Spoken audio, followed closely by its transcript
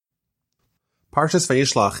Parshas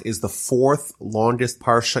Vayishlach is the fourth longest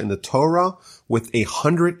parsha in the Torah with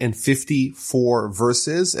 154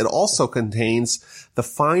 verses. It also contains the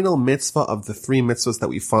final mitzvah of the three mitzvahs that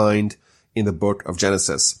we find in the book of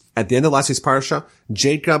Genesis. At the end of last week's parsha,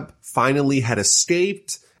 Jacob finally had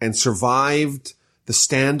escaped and survived the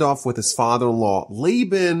standoff with his father-in-law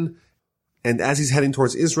Laban. And as he's heading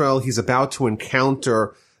towards Israel, he's about to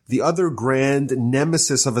encounter the other grand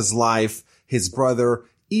nemesis of his life, his brother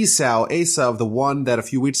Esau, the one that a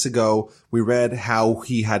few weeks ago we read how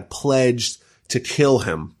he had pledged to kill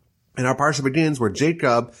him. And our parsha begins where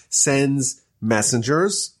Jacob sends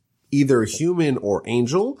messengers, either human or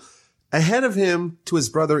angel, ahead of him to his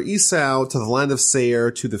brother Esau, to the land of Seir,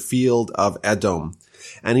 to the field of Edom.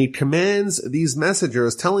 And he commands these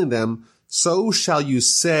messengers, telling them, "So shall you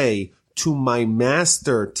say to my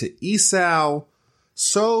master, to Esau,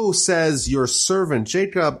 so says your servant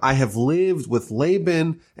Jacob, I have lived with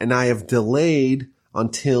Laban and I have delayed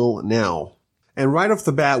until now." And right off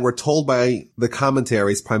the bat, we're told by the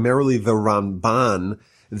commentaries, primarily the Ramban,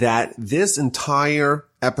 that this entire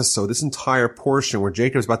episode, this entire portion where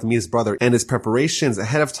Jacob is about to meet his brother and his preparations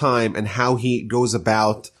ahead of time and how he goes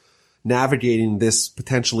about navigating this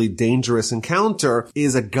potentially dangerous encounter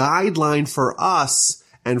is a guideline for us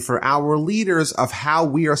and for our leaders of how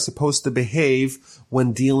we are supposed to behave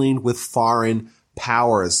when dealing with foreign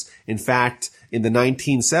powers. In fact, in the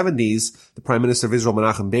 1970s, the Prime Minister of Israel,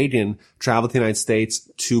 Menachem Begin, traveled to the United States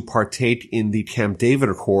to partake in the Camp David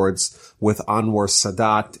Accords with Anwar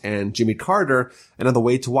Sadat and Jimmy Carter. And on the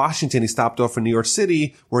way to Washington, he stopped off in New York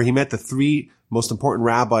City, where he met the three most important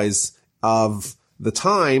rabbis of the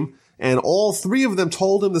time. And all three of them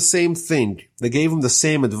told him the same thing. They gave him the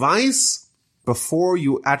same advice. Before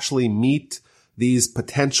you actually meet these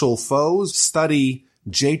potential foes, study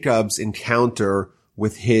Jacob's encounter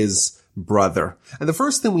with his brother. And the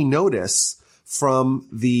first thing we notice from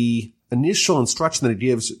the initial instruction that he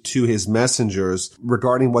gives to his messengers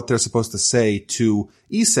regarding what they're supposed to say to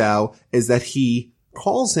Esau is that he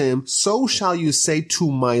calls him, "So shall you say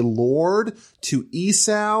to my lord, to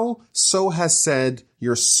Esau, so has said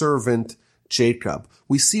your servant Jacob."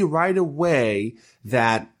 We see right away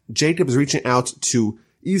that Jacob is reaching out to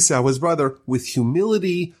Esau, his brother, with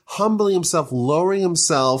humility, humbling himself, lowering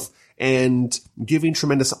himself, and giving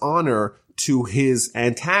tremendous honor to his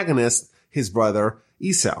antagonist, his brother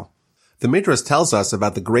Esau. The Midrash tells us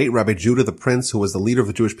about the great Rabbi Judah the Prince, who was the leader of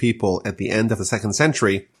the Jewish people at the end of the 2nd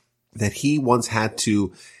century, that he once had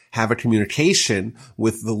to have a communication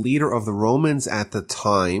with the leader of the Romans at the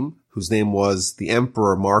time, whose name was the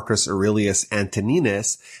Emperor Marcus Aurelius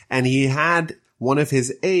Antoninus, and he had one of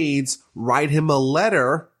his aides write him a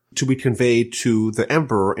letter to be conveyed to the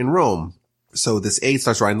emperor in Rome. So this aide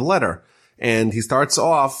starts writing the letter, and he starts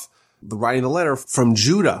off writing the letter from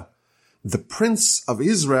Judah, the Prince of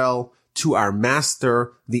Israel, to our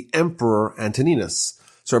master, the Emperor Antoninus.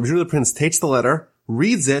 So Rabbi Judah the Prince takes the letter,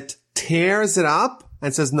 reads it, tears it up,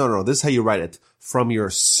 and says, no, this is how you write it. From your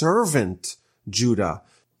servant, Judah,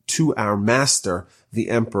 to our master, the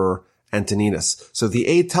Emperor Antoninus. So the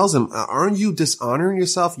aide tells him, aren't you dishonoring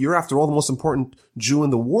yourself? You're, after all, the most important Jew in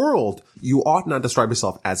the world. You ought not describe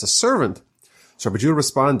yourself as a servant. So Rabbi Judah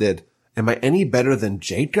responded, am I any better than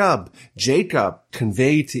Jacob? Jacob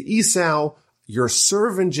conveyed to Esau, your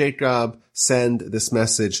servant Jacob, send this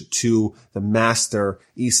message to the master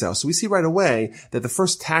Esau. So we see right away that the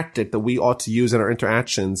first tactic that we ought to use in our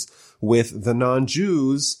interactions with the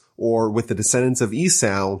non-Jews or with the descendants of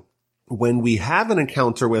Esau when we have an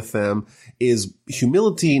encounter with them is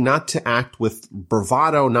humility, not to act with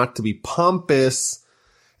bravado, not to be pompous,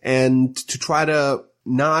 and to try to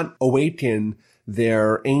not awaken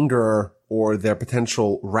their anger or their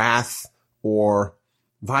potential wrath or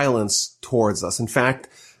violence towards us. In fact,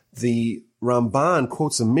 the Ramban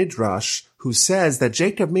quotes a midrash who says that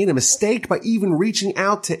Jacob made a mistake by even reaching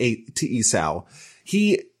out to Esau.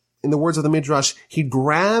 He, in the words of the midrash, he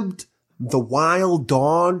grabbed the wild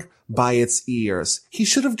dog by its ears. He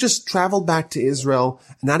should have just traveled back to Israel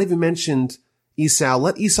and not even mentioned Esau.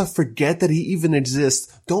 Let Esau forget that he even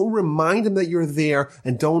exists. Don't remind him that you're there,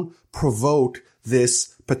 and don't provoke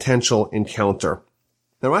this potential encounter.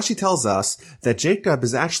 Now Rashi tells us that Jacob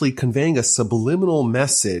is actually conveying a subliminal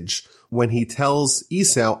message when he tells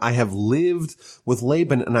Esau, I have lived with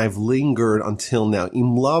Laban and I've lingered until now.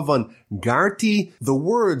 Im lavan garti, the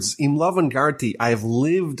words im lavan garti, I have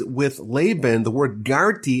lived with Laban, the word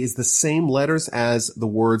garti is the same letters as the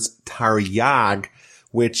words taryag,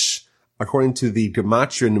 which according to the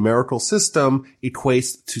Gematria numerical system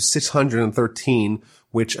equates to 613,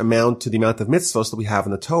 which amount to the amount of mitzvos that we have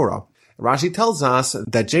in the Torah. Rashi tells us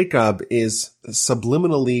that Jacob is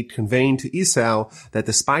subliminally conveying to Esau that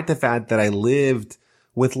despite the fact that I lived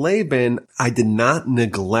with Laban, I did not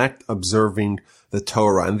neglect observing the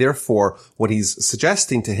Torah. And therefore, what he's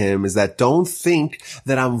suggesting to him is that don't think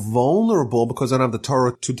that I'm vulnerable because I don't have the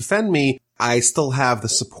Torah to defend me. I still have the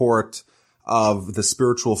support of the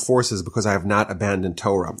spiritual forces because I have not abandoned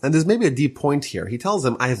Torah. And there's maybe a deep point here. He tells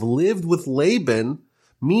him, I have lived with Laban,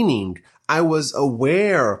 meaning I was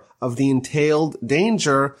aware of the entailed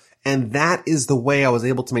danger, and that is the way I was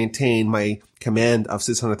able to maintain my command of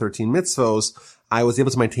 613 mitzvos. I was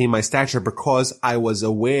able to maintain my stature because I was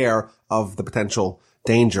aware of the potential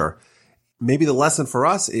danger. Maybe the lesson for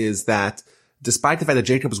us is that despite the fact that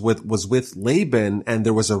Jacob was with Laban and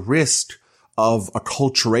there was a risk of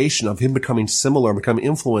acculturation, of him becoming similar, becoming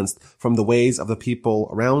influenced from the ways of the people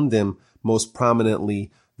around him, most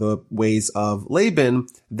prominently the ways of Laban,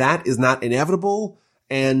 that is not inevitable,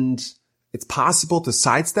 and it's possible to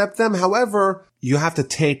sidestep them. However, you have to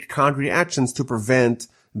take concrete actions to prevent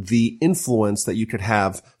the influence that you could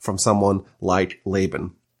have from someone like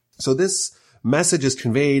Laban. So this message is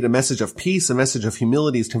conveyed, a message of peace, a message of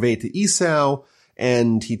humility is conveyed to Esau,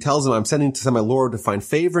 and he tells him, I'm sending to my Lord to find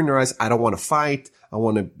favor in your eyes. I don't want to fight. I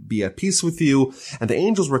want to be at peace with you. And the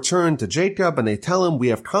angels return to Jacob and they tell him, we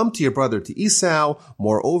have come to your brother, to Esau.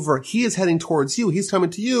 Moreover, he is heading towards you. He's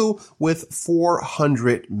coming to you with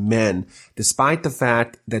 400 men. Despite the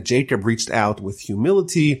fact that Jacob reached out with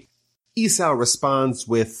humility, Esau responds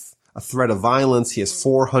with a threat of violence. He has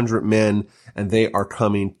 400 men and they are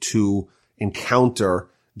coming to encounter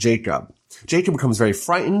Jacob. Jacob becomes very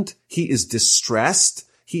frightened. He is distressed.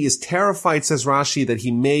 He is terrified, says Rashi, that he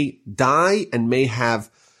may die and may have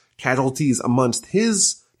casualties amongst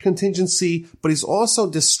his contingency, but he's also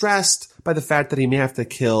distressed by the fact that he may have to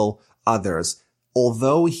kill others.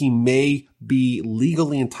 Although he may be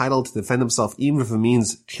legally entitled to defend himself, even if it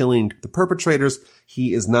means killing the perpetrators,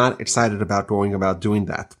 he is not excited about going about doing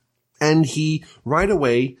that. And he right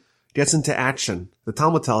away gets into action. The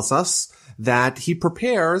Talmud tells us that he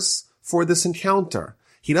prepares for this encounter.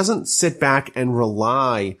 He doesn't sit back and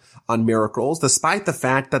rely on miracles, despite the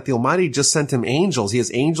fact that the Almighty just sent him angels. He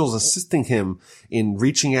has angels assisting him in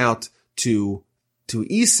reaching out to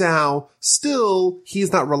Esau. Still,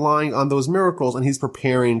 he's not relying on those miracles and he's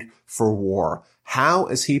preparing for war. How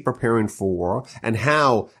is he preparing for war? And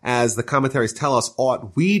how, as the commentaries tell us,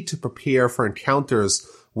 ought we to prepare for encounters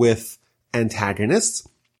with antagonists?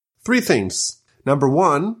 3 things. Number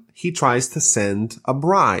 1, he tries to send a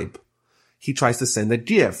bribe. He tries to send a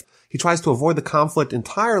gift. He tries to avoid the conflict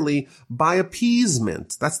entirely by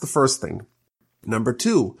appeasement. That's the first thing. Number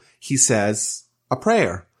 2, he says a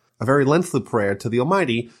prayer, a very lengthy prayer to the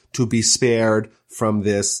Almighty to be spared from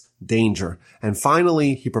this danger. And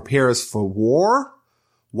finally, he prepares for war.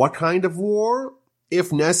 What kind of war?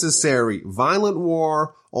 If necessary, violent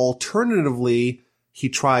war. Alternatively, he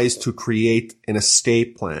tries to create an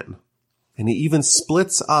escape plan. And he even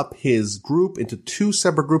splits up his group into 2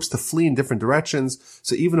 separate groups to flee in different directions.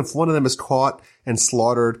 So even if one of them is caught and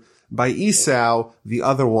slaughtered by Esau, the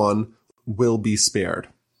other one will be spared.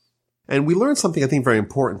 And we learned something I think very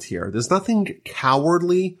important here. There's nothing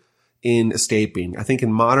cowardly in escaping. I think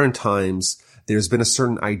in modern times, there's been a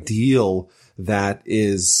certain ideal that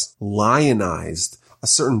is lionized, a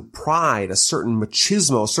certain pride, a certain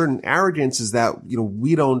machismo, a certain arrogance is that,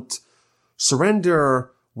 we don't surrender.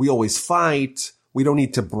 We always fight. We don't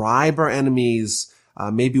need to bribe our enemies.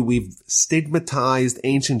 Maybe we've stigmatized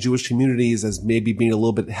ancient Jewish communities as maybe being a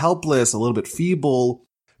little bit helpless, a little bit feeble,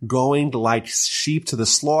 going like sheep to the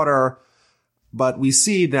slaughter. But we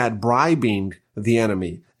see that bribing the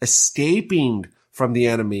enemy, escaping from the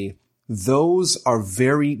enemy, those are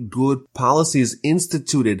very good policies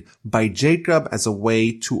instituted by Jacob as a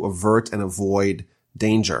way to avert and avoid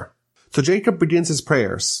danger. So Jacob begins his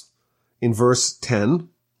prayers in verse 10.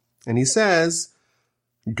 And he says,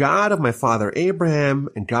 God of my father Abraham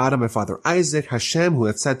and God of my father Isaac, Hashem, who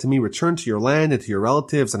hath said to me, return to your land and to your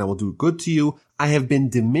relatives, and I will do good to you. I have been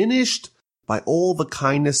diminished by all the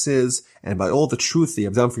kindnesses and by all the truth that you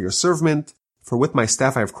have done for your servant. For with my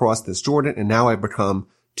staff I have crossed this Jordan, and now I have become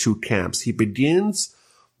 2 camps. He begins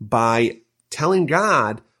by telling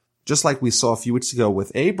God, just like we saw a few weeks ago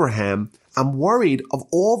with Abraham, I'm worried of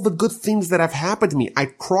all the good things that have happened to me. I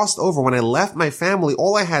crossed over. When I left my family,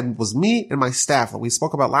 all I had was me and my staff that we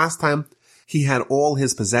spoke about last time. He had all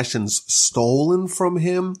his possessions stolen from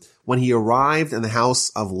him. When he arrived in the house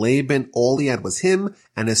of Laban, all he had was him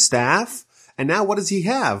and his staff. And now what does he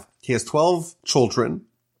have? He has 12 children,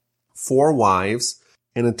 4 wives,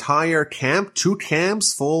 an entire camp, 2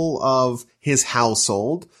 camps full of his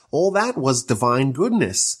household. All that was divine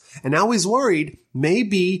goodness. And now he's worried,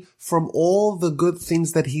 maybe from all the good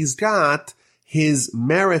things that he's got, his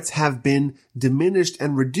merits have been diminished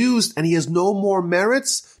and reduced, and he has no more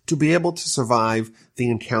merits to be able to survive the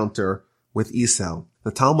encounter with Esau.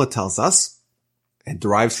 The Talmud tells us, and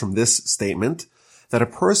derives from this statement, that a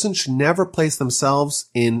person should never place themselves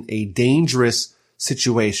in a dangerous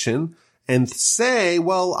situation and say,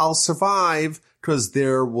 well, I'll survive because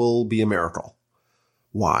there will be a miracle.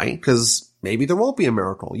 Why? Because maybe there won't be a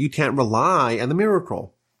miracle. You can't rely on the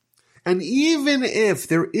miracle. And even if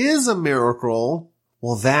there is a miracle,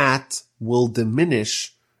 well, that will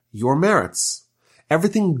diminish your merits.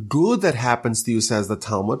 Everything good that happens to you, says the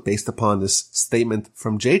Talmud, based upon this statement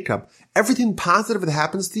from Jacob, everything positive that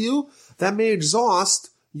happens to you, that may exhaust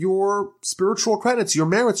your spiritual credits, your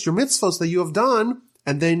merits, your mitzvos that you have done,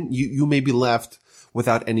 and then you may be left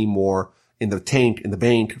without any more in the tank, in the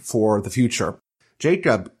bank for the future.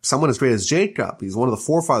 Jacob, someone as great as Jacob, he's one of the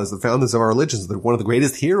forefathers, the founders of our religions, one of the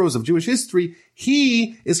greatest heroes of Jewish history.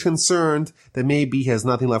 He is concerned that maybe he has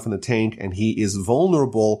nothing left in the tank and he is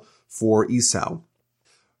vulnerable for Esau.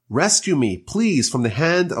 Rescue me, please, from the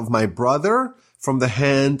hand of my brother, from the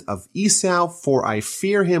hand of Esau, for I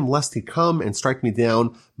fear him lest he come and strike me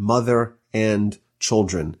down, mother and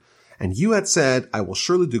children. And you had said, I will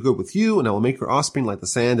surely do good with you, and I will make your offspring like the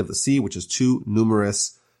sand of the sea, which is too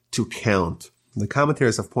numerous to count. The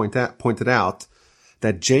commentators have pointed out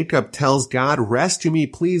that Jacob tells God, rescue me,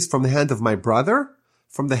 please, from the hand of my brother,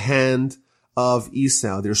 from the hand of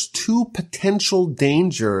Esau. There's two potential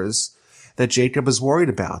dangers that Jacob is worried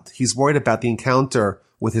about. He's worried about the encounter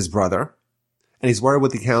with his brother, and he's worried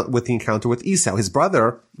with the encounter with Esau. His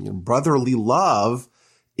brother, brotherly love,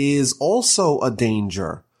 is also a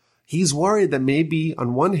danger. He's worried that maybe,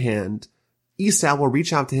 on one hand, Esau will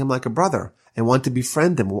reach out to him like a brother and want to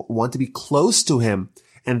befriend him, want to be close to him,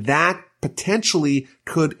 and that potentially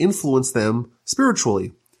could influence them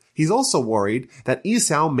spiritually. He's also worried that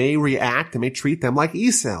Esau may react and may treat them like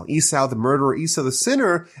Esau the murderer, Esau the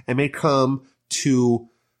sinner, and may come to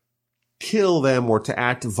kill them or to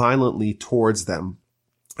act violently towards them.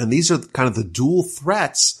 And these are kind of the dual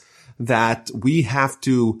threats that we have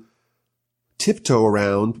to tiptoe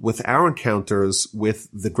around with our encounters with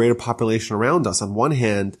the greater population around us. On one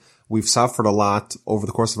hand, we've suffered a lot over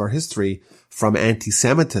the course of our history from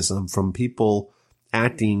anti-Semitism, from people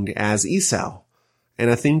acting as Esau. And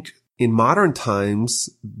I think in modern times,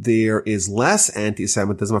 there is less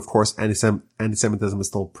anti-Semitism. Of course, anti-Semitism is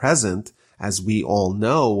still present, as we all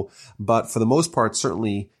know. But for the most part,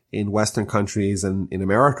 certainly in Western countries and in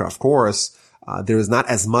America, of course, there is not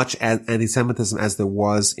as much anti-Semitism as there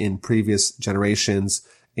was in previous generations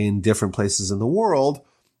in different places in the world.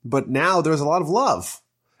 But now there's a lot of love.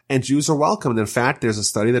 And Jews are welcome. And in fact, there's a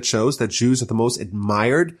study that shows that Jews are the most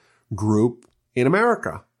admired group in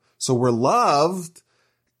America. So we're loved,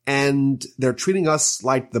 and they're treating us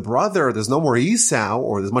like the brother. There's no more Esau,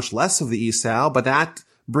 or there's much less of the Esau, but that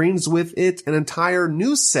brings with it an entire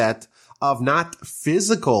new set of not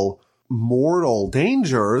physical, mortal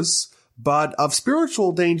dangers, but of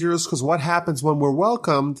spiritual dangers, because what happens when we're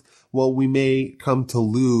welcomed? Well, we may come to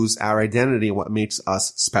lose our identity and what makes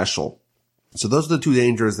us special. So those are the two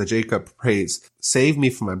dangers that Jacob prays. Save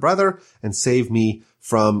me from my brother and save me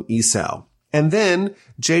from Esau. And then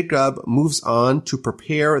Jacob moves on to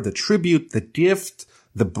prepare the tribute, the gift,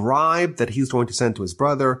 the bribe that he's going to send to his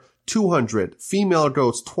brother. 200 female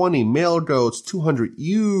goats, 20 male goats, 200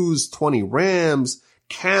 ewes, 20 rams,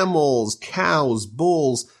 camels, cows,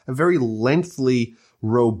 bulls, a very lengthy,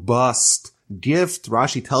 robust gift.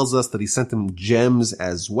 Rashi tells us that he sent him gems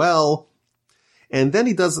as well. And then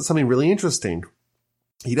he does something really interesting.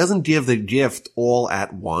 He doesn't give the gift all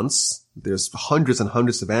at once. There's hundreds and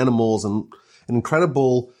hundreds of animals and an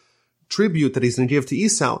incredible tribute that he's going to give to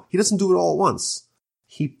Esau. He doesn't do it all at once.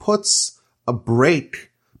 He puts a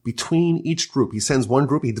break between each group. He sends one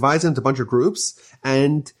group, he divides it into a bunch of groups,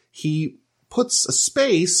 and he puts a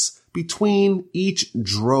space between each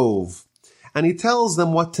drove. And he tells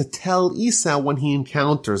them what to tell Esau when he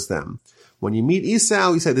encounters them. When you meet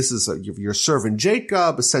Esau, you say, this is your servant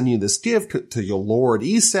Jacob is sending you this gift to your lord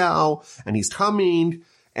Esau, and he's coming,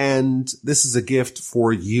 and this is a gift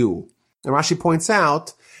for you. And Rashi points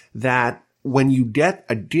out that when you get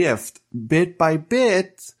a gift bit by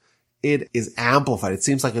bit, it is amplified. It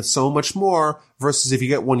seems like it's so much more versus if you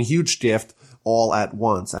get one huge gift all at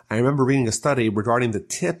once. I remember reading a study regarding the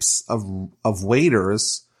tips of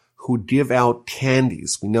waiters who give out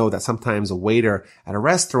candies. We know that sometimes a waiter at a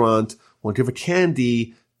restaurant will give a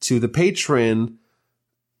candy to the patron,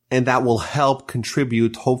 and that will help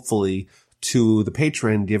contribute, hopefully, to the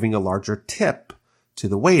patron giving a larger tip to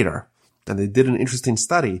the waiter. And they did an interesting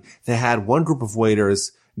study. They had one group of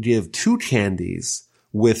waiters give 2 candies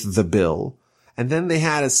with the bill. And then they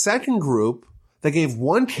had a second group that gave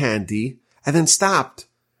 1 candy and then stopped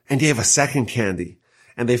and gave a second candy.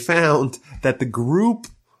 And they found that the group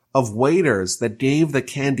of waiters that gave the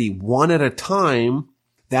candy one at a time,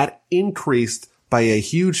 that increased by a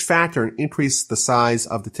huge factor and increased the size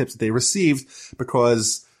of the tips that they received,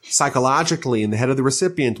 because psychologically in the head of the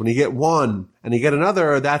recipient, when you get one and you get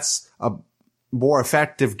another, that's a more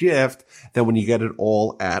effective gift than when you get it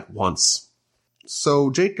all at once. So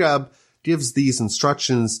Jacob gives these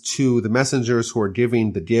instructions to the messengers who are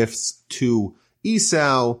giving the gifts to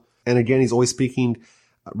Esau. And again, he's always speaking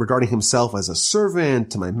regarding himself as a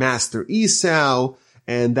servant to my master Esau.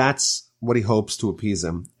 And that's what he hopes to appease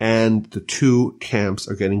him. And the 2 camps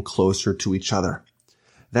are getting closer to each other.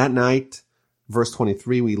 That night, verse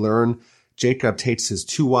 23, we learn Jacob takes his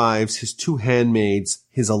 2 wives, his 2 handmaids,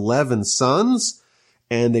 his 11 sons,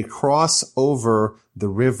 and they cross over the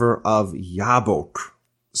river of Yabok.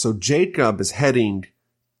 So Jacob is heading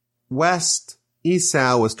west.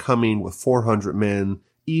 Esau is coming with 400 men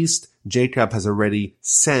east. Jacob has already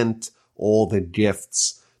sent all the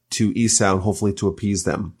gifts to Esau, and hopefully to appease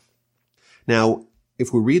them. Now,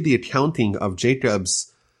 if we read the accounting of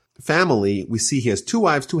Jacob's family, we see he has 2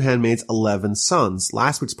 wives, 2 handmaids, 11 sons.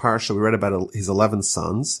 Last week's parsha, we read about his 11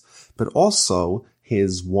 sons, but also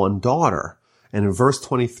his 1 daughter. And in verse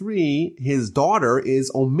 23, his daughter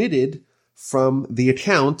is omitted from the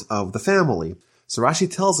account of the family. So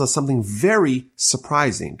Rashi tells us something very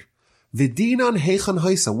surprising. V'dinan heichan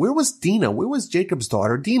haisa. Where was Dinah? Where was Jacob's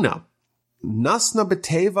daughter Dinah? Nasna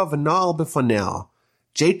beteva v'na'al b'fanea.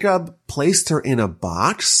 Jacob placed her in a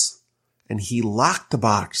box, and he locked the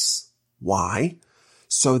box. Why?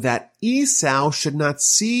 So that Esau should not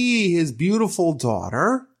see his beautiful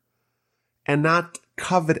daughter and not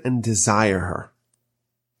covet and desire her.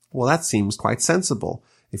 Well, that seems quite sensible.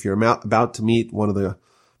 If you're about to meet one of the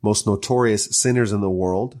most notorious sinners in the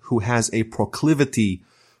world who has a proclivity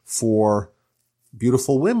for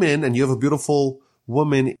beautiful women, and you have a beautiful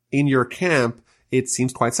woman in your camp, it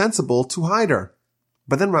seems quite sensible to hide her.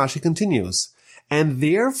 But then Rashi continues, and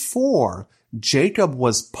therefore Jacob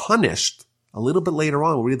was punished. A little bit later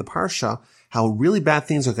on, we'll read the Parsha, how really bad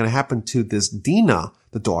things are going to happen to this Dinah,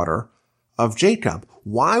 the daughter of Jacob.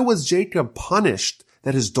 Why was Jacob punished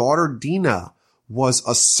that his daughter Dinah was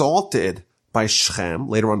assaulted by Shechem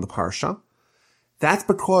later on in the Parsha? That's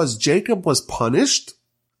because Jacob was punished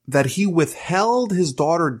that he withheld his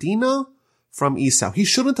daughter Dinah from Esau. He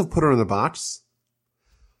shouldn't have put her in the box.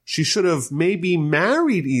 She should have maybe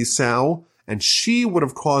married Esau, and she would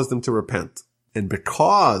have caused him to repent. And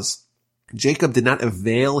because Jacob did not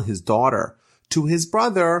avail his daughter to his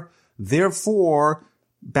brother, therefore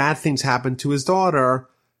bad things happened to his daughter,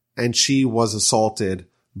 and she was assaulted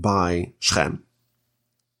by Shechem.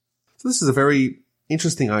 So this is a very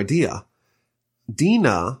interesting idea.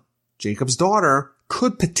 Dinah, Jacob's daughter,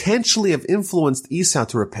 could potentially have influenced Esau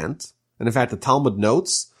to repent. And in fact, the Talmud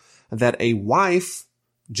notes that a wife,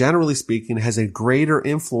 generally speaking, has a greater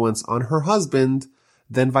influence on her husband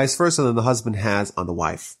than vice versa, than the husband has on the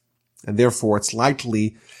wife. And therefore, it's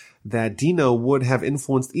likely that Dinah would have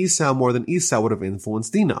influenced Esau more than Esau would have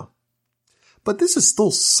influenced Dinah. But this is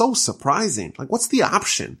still so surprising. Like, what's the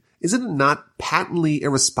option? Isn't it not patently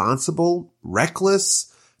irresponsible,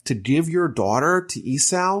 reckless to give your daughter to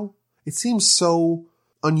Esau? It seems so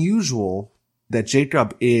unusual that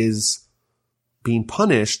Jacob is being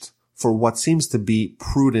punished for what seems to be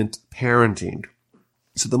prudent parenting.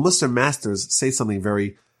 So the Musar masters say something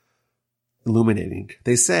very illuminating.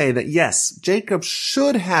 They say that yes, Jacob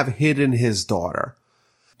should have hidden his daughter,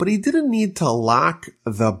 but he didn't need to lock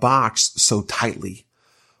the box so tightly.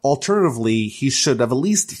 Alternatively, he should have at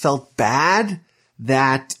least felt bad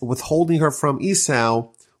that withholding her from Esau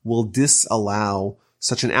will disallow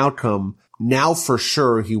such an outcome. Now for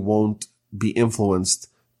sure he won't be influenced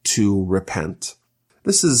to repent.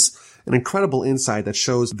 This is an incredible insight that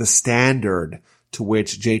shows the standard to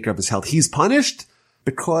which Jacob is held. He's punished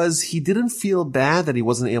because he didn't feel bad that he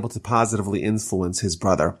wasn't able to positively influence his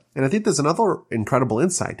brother. And I think there's another incredible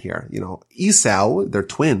insight here. Esau, they're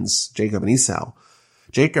twins, Jacob and Esau.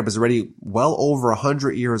 Jacob is already well over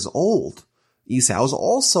 100 years old. Esau is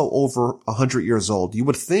also over 100 years old. You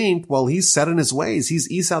would think, well, he's set in his ways. He's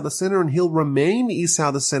Esau the sinner, and he'll remain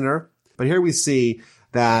Esau the sinner. But here we see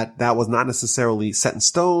that was not necessarily set in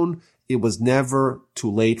stone. It was never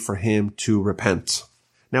too late for him to repent.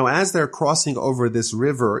 Now, as they're crossing over this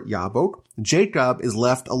river, Yabok, Jacob is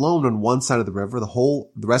left alone on one side of the river. The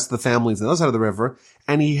rest of the family is on the other side of the river.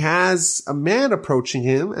 And he has a man approaching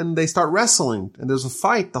him, and they start wrestling. And there's a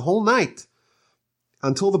fight the whole night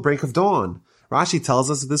until the break of dawn. Rashi tells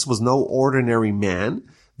us that this was no ordinary man.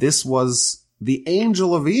 This was the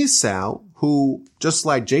angel of Esau, who, just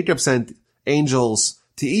like Jacob sent angels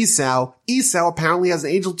to Esau apparently has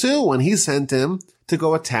an angel too, and he sent him to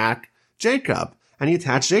go attack Jacob. And he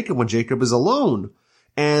attacks Jacob when Jacob is alone.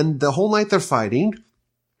 And the whole night they're fighting,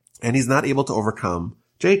 and he's not able to overcome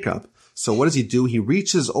Jacob. So what does he do? He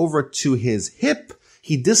reaches over to his hip,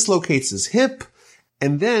 he dislocates his hip,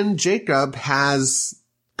 and then Jacob has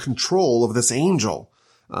control of this angel.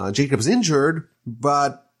 Jacob's injured,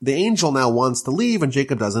 but the angel now wants to leave, and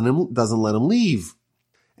Jacob doesn't let him leave.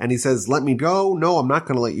 And he says, let me go. No, I'm not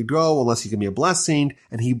going to let you go unless you give me a blessing.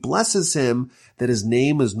 And he blesses him that his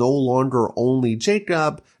name is no longer only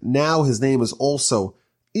Jacob. Now his name is also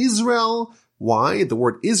Israel. Why? The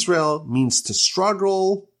word Israel means to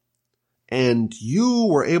struggle. And you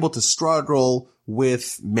were able to struggle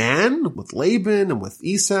with man, with Laban and with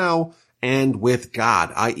Esau, and with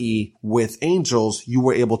God, i.e. with angels. You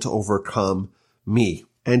were able to overcome me.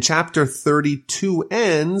 And chapter 32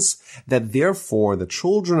 ends that therefore the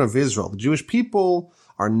children of Israel, the Jewish people,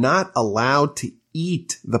 are not allowed to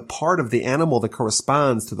eat the part of the animal that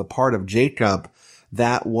corresponds to the part of Jacob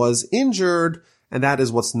that was injured. And that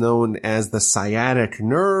is what's known as the sciatic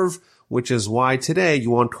nerve, which is why today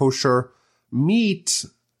you want kosher meat.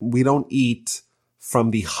 We don't eat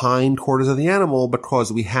from the hind quarters of the animal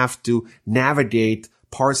because we have to navigate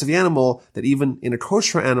parts of the animal that even in a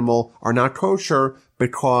kosher animal are not kosher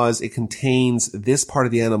because it contains this part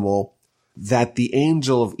of the animal that the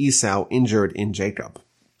angel of Esau injured in Jacob.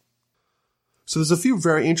 So there's a few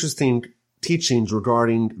very interesting teachings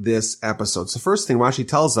regarding this episode. So first thing, Rashi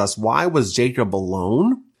tells us, why was Jacob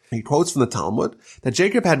alone? He quotes from the Talmud that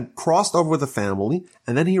Jacob had crossed over with the family,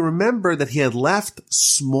 and then he remembered that he had left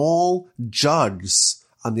small jugs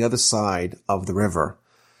on the other side of the river.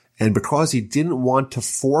 And because he didn't want to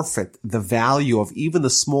forfeit the value of even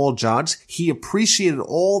the small jugs, he appreciated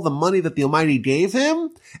all the money that the Almighty gave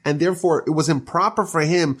him, and therefore it was improper for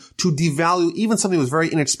him to devalue even something that was very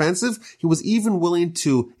inexpensive. He was even willing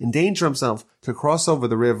to endanger himself to cross over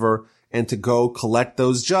the river and to go collect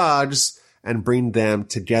those jugs and bring them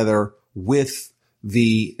together with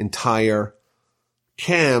the entire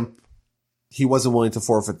camp. He wasn't willing to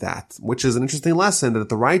forfeit that, which is an interesting lesson that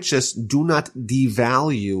the righteous do not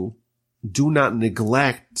devalue, do not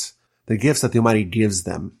neglect the gifts that the Almighty gives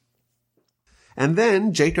them. And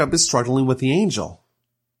then Jacob is struggling with the angel,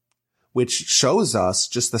 which shows us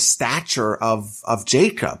just the stature of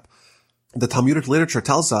Jacob. The Talmudic literature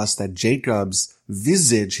tells us that Jacob's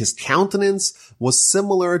visage, his countenance, was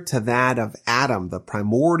similar to that of Adam, the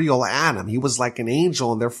primordial Adam. He was like an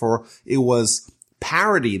angel, and therefore it was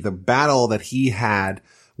parody the battle that he had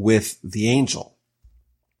with the angel.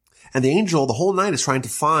 And the angel the whole night is trying to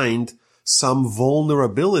find some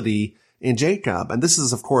vulnerability in Jacob. And this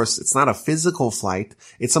is, of course, it's not a physical fight.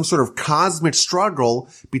 It's some sort of cosmic struggle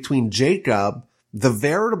between Jacob, the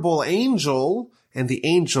veritable angel, and the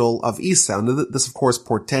angel of Esau. And this, of course,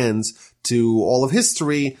 portends to all of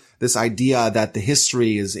history, this idea that the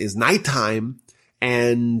history is nighttime,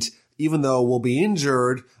 and even though we'll be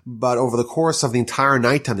injured, but over the course of the entire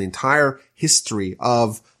nighttime, the entire history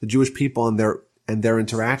of the Jewish people and their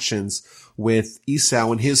interactions with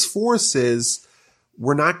Esau and his forces,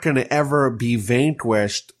 we're not going to ever be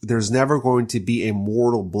vanquished. There's never going to be a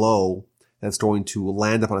mortal blow that's going to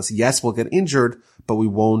land upon us. Yes, we'll get injured, but we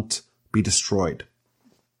won't be destroyed.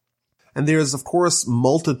 And there's, of course,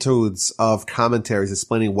 multitudes of commentaries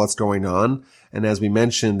explaining what's going on. And as we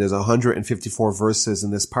mentioned, there's 154 verses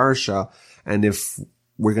in this parsha. And if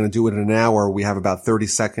we're going to do it in an hour, we have about 30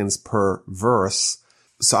 seconds per verse.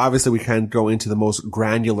 So obviously we can't go into the most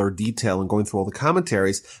granular detail and going through all the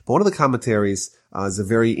commentaries. But one of the commentaries is a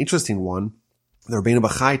very interesting one. The Rabbeinu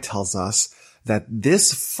Bachai tells us that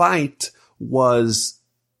this fight was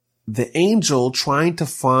the angel trying to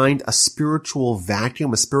find a spiritual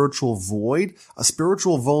vacuum, a spiritual void, a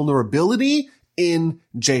spiritual vulnerability in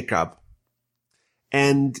Jacob.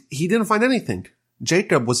 And he didn't find anything.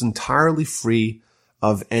 Jacob was entirely free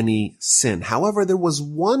of any sin. However, there was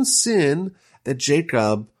one sin that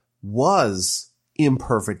Jacob was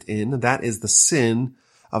imperfect in. That is the sin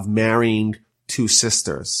of marrying two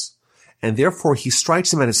sisters. And therefore he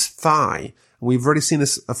strikes him at his thigh. We've already seen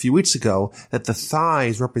this a few weeks ago, that the thigh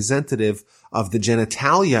is representative of the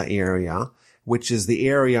genitalia area, which is the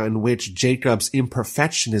area in which Jacob's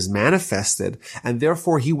imperfection is manifested. And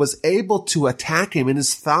therefore he was able to attack him in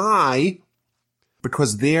his thigh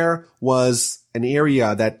because there was an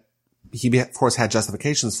area that he, of course, had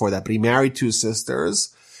justifications for that, but he married two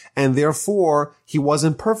sisters, and therefore he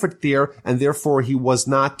wasn't perfect there, and therefore he was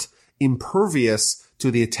not impervious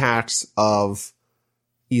to the attacks of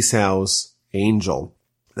Esau's angel.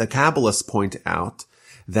 The Kabbalists point out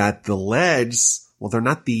that the legs, well, they're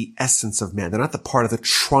not the essence of man. They're not the part of the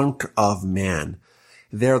trunk of man.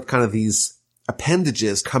 They're kind of these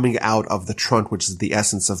appendages coming out of the trunk, which is the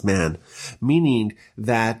essence of man. Meaning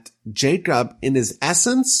that Jacob, in his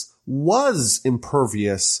essence, was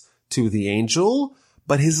impervious to the angel,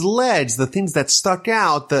 but his legs, the things that stuck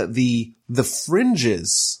out, the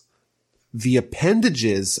fringes, the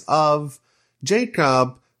appendages of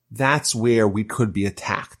Jacob, that's where we could be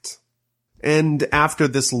attacked. And after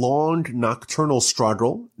this long nocturnal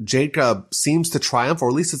struggle, Jacob seems to triumph, or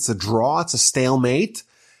at least it's a draw, it's a stalemate.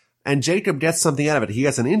 And Jacob gets something out of it. He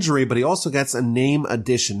gets an injury, but he also gets a name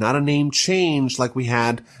addition, not a name change like we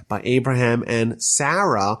had by Abraham and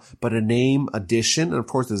Sarah, but a name addition. And of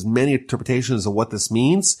course, there's many interpretations of what this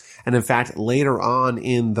means. And in fact, later on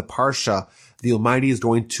in the Parsha, the Almighty is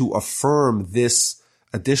going to affirm this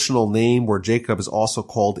additional name where Jacob is also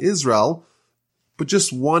called Israel. But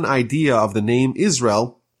just one idea of the name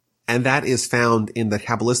Israel, and that is found in the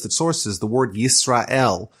Kabbalistic sources, the word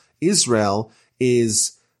Yisrael. Israel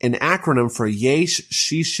is an acronym for Yesh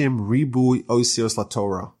Shishim Ribui Osios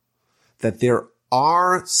LaTorah, that there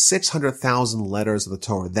are 600,000 letters of the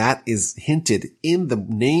Torah. That is hinted in the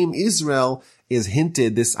name Israel, is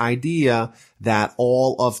hinted this idea that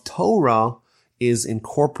all of Torah is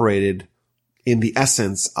incorporated in the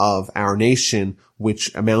essence of our nation,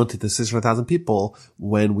 which amounted to 600,000 people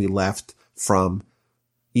when we left from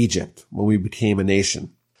Egypt, when we became a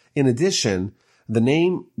nation. In addition, the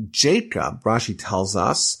name Jacob, Rashi tells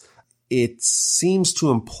us, it seems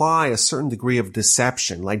to imply a certain degree of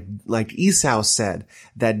deception. Like Esau said,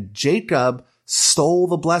 that Jacob stole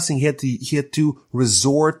the blessing. He had to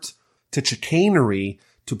resort to chicanery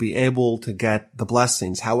to be able to get the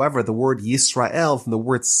blessings. However, the word Yisrael, from the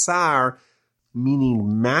word sar,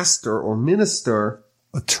 meaning master or minister,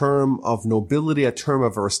 a term of nobility, a term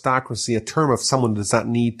of aristocracy, a term of someone who does not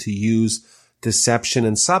need to use deception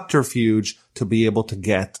and subterfuge to be able to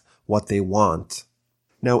get what they want.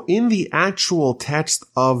 Now, in the actual text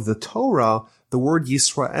of the Torah, the word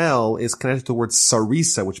Yisrael is connected to the word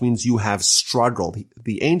sarisa, which means you have struggled.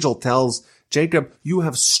 The angel tells Jacob, you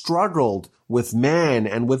have struggled with man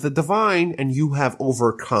and with the divine, and you have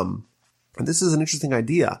overcome. And this is an interesting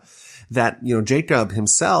idea that, Jacob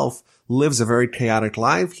himself lives a very chaotic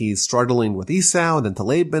life. He's struggling with Esau, and then to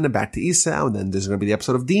Laban, and back to Esau, and then there's going to be the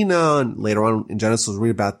episode of Dinah, and later on in Genesis we'll read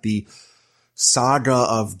about the saga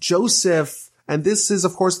of Joseph. And this is,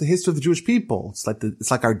 of course, the history of the Jewish people.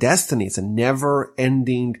 It's like our destiny. It's a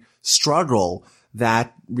never-ending struggle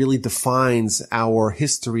that really defines our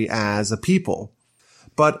history as a people.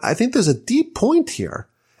 But I think there's a deep point here,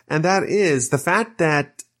 and that is the fact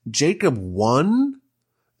that Jacob won.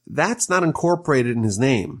 That's not incorporated in his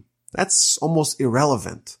name. That's almost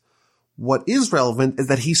irrelevant. What is relevant is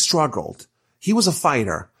that he struggled. He was a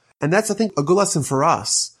fighter. And that's, I think, a good lesson for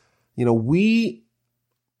us. We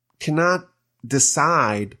cannot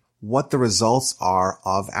decide what the results are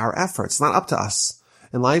of our efforts. It's not up to us.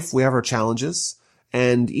 In life, we have our challenges,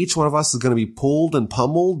 and each one of us is going to be pulled and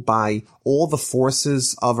pummeled by all the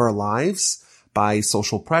forces of our lives, by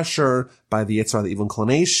social pressure, by the Yitzhak, the evil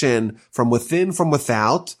inclination, from within, from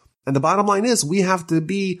without. And the bottom line is we have to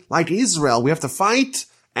be like Israel. We have to fight,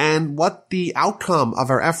 and what the outcome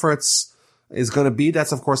of our efforts is going to be,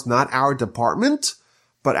 that's of course not our department,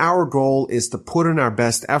 but our goal is to put in our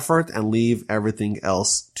best effort and leave everything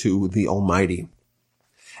else to the Almighty.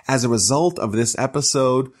 As a result of this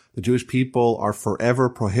episode, the Jewish people are forever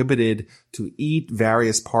prohibited to eat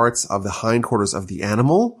various parts of the hindquarters of the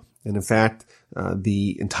animal. And in fact,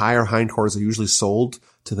 the entire hindquarters are usually sold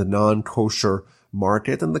to the non-kosher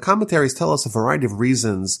market. And the commentaries tell us a variety of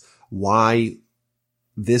reasons why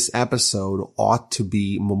this episode ought to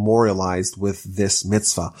be memorialized with this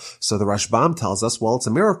mitzvah. So the Rashbam tells us, well, it's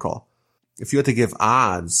a miracle. If you had to give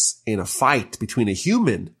odds in a fight between a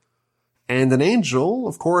human and an angel,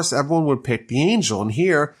 of course, everyone would pick the angel. And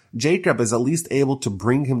here, Jacob is at least able to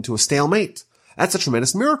bring him to a stalemate. That's a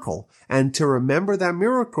tremendous miracle. And to remember that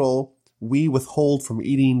miracle, we withhold from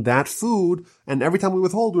eating that food. And every time we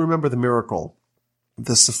withhold, we remember the miracle.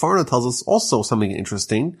 The Sepharda tells us also something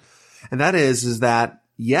interesting. And that is that,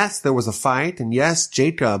 yes, there was a fight. And yes,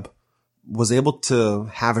 Jacob was able to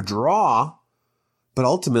have a draw. but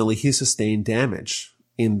ultimately he sustained damage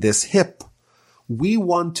in this hip. We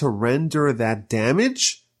want to render that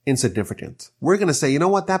damage insignificant. We're going to say, you know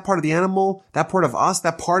what, that part of the animal, that part of us,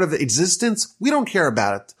 that part of the existence, we don't care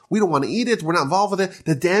about it. We don't want to eat it. We're not involved with it.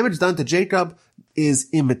 The damage done to Jacob is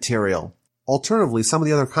immaterial. Alternatively, some of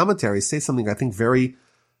the other commentaries say something I think very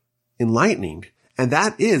enlightening, and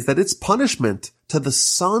that is that it's punishment to the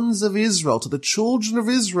sons of Israel, to the children of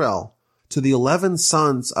Israel, to the 11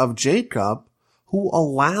 sons of Jacob who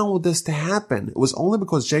allowed this to happen. It was only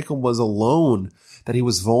because Jacob was alone that he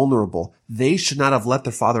was vulnerable. They should not have let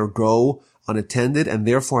their father go unattended, and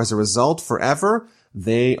therefore, as a result, forever,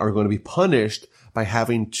 they are going to be punished by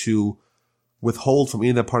having to withhold from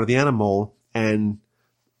eating that part of the animal and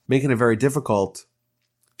making it very difficult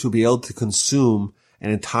to be able to consume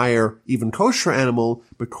an entire, even kosher animal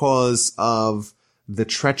because of the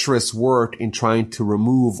treacherous work in trying to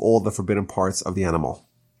remove all the forbidden parts of the animal.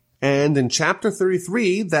 And in chapter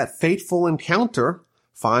 33, that fateful encounter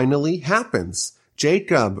finally happens.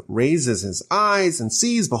 Jacob raises his eyes and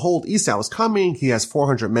sees, behold, Esau is coming. He has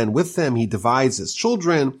 400 men with him. He divides his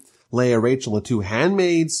children, Leah, Rachel, and 2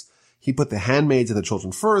 handmaids. He put the handmaids and the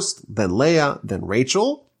children first, then Leah, then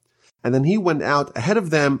Rachel. And then he went out ahead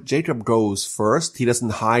of them. Jacob goes first. He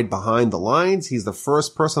doesn't hide behind the lines. He's the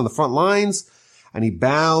first person on the front lines. And he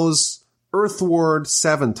bows earthward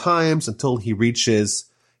 7 times until he reaches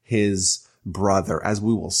his brother. As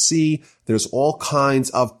we will see, there's all kinds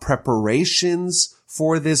of preparations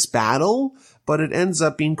for this battle, but it ends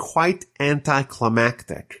up being quite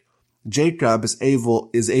anticlimactic. Jacob is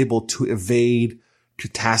able to evade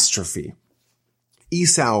catastrophe.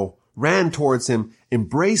 Esau ran towards him,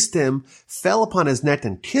 embraced him, fell upon his neck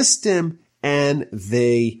and kissed him, and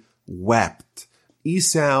they wept.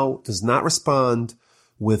 Esau does not respond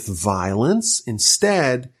with violence.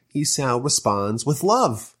 Instead, Esau responds with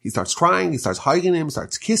love. He starts crying, he starts hugging him,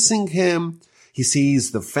 starts kissing him. He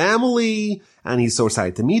sees the family, and he's so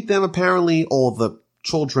excited to meet them, apparently. All the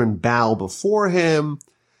children bow before him,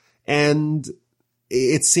 and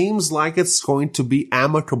it seems like it's going to be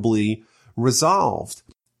amicably resolved.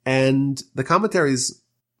 And the commentaries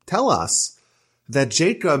tell us that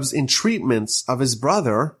Jacob's entreatments of his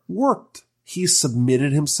brother worked. He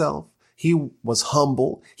submitted himself. He was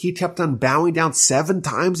humble. He kept on bowing down 7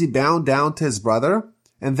 times. He bowed down to his brother.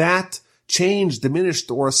 And that changed,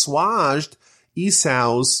 diminished, or assuaged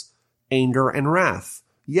Esau's anger and wrath.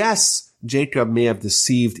 Yes, Jacob may have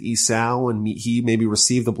deceived Esau, and he maybe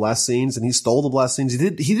received the blessings, and he stole the blessings.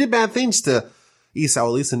 He did bad things to Esau,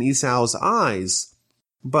 at least in Esau's eyes.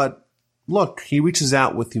 But look, he reaches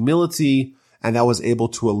out with humility, and that was able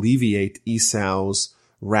to alleviate Esau's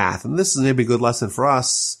wrath. And this is maybe a good lesson for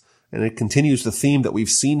us. And it continues the theme that we've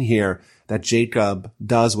seen here that Jacob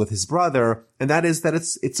does with his brother. And that is that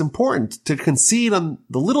it's important to concede on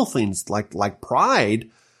the little things like pride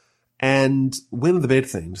and win the big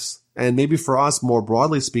things. And maybe for us, more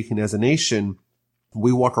broadly speaking, as a nation,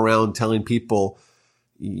 we walk around telling people,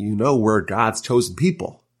 you know, we're God's chosen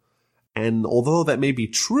people. And although that may be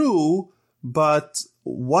true, but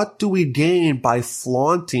what do we gain by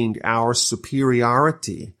flaunting our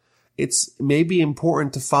superiority? It's maybe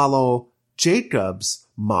important to follow Jacob's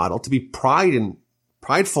model, to be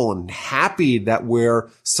prideful and happy that we're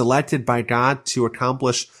selected by God to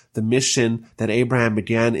accomplish the mission that Abraham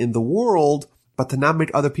began in the world, but to not make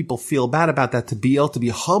other people feel bad about that, to be able to be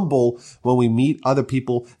humble when we meet other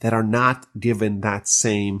people that are not given that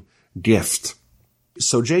same gift.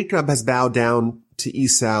 So Jacob has bowed down to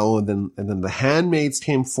Esau, and then the handmaids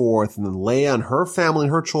came forth, and then Leah and her family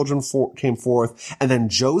and her children came forth, and then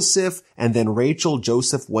Joseph, and then Rachel.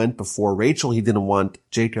 Joseph went before Rachel. He didn't want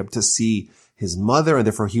Jacob to see his mother, and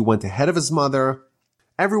therefore he went ahead of his mother.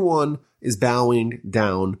 Everyone is bowing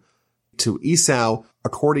down to Esau,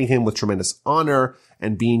 according him with tremendous honor,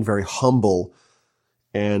 and being very humble,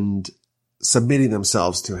 and submitting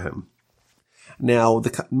themselves to him. Now,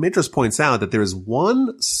 the Midrash points out that there is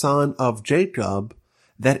one son of Jacob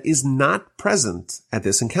that is not present at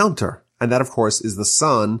this encounter. And that, of course, is the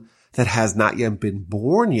son that has not yet been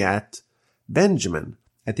born yet, Benjamin.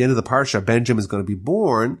 At the end of the Parsha, Benjamin is going to be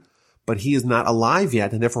born, but he is not alive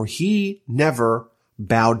yet, and therefore he never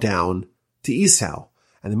bowed down to Esau.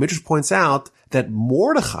 And the Midrash points out that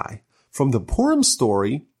Mordechai, from the Purim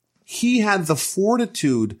story, he had the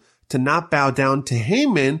fortitude to not bow down to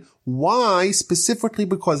Haman. Why? Specifically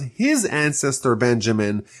because his ancestor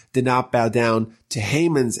Benjamin did not bow down to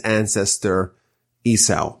Haman's ancestor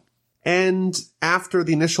Esau. And after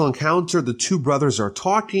the initial encounter, the 2 brothers are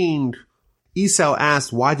talking. Esau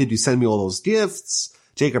asked, "Why did you send me all those gifts?"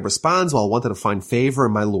 Jacob responds, "Well, I wanted to find favor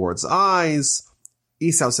in my Lord's eyes."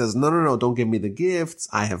 Esau says, no, don't give me the gifts.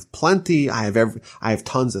 I have plenty. I have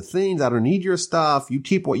tons of things. I don't need your stuff. You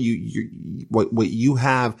keep what you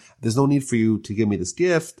have. There's no need for you to give me this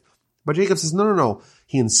gift. But Jacob says, no.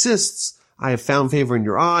 He insists, I have found favor in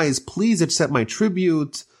your eyes. Please accept my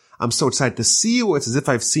tribute. I'm so excited to see you. It's as if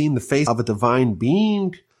I've seen the face of a divine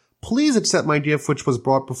being. Please accept my gift, which was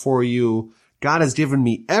brought before you. God has given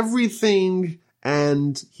me everything.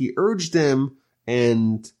 And he urged him,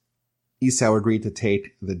 and Esau agreed to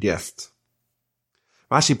take the gift.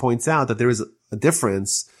 Rashi points out that there is a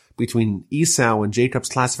difference between Esau and Jacob's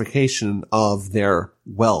classification of their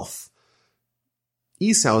wealth.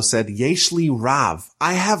 Esau said, Yeshli Rav,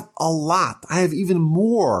 I have a lot. I have even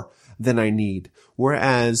more than I need.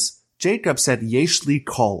 Whereas Jacob said, Yeshli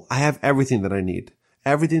Kol, I have everything that I need.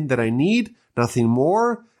 Everything that I need, nothing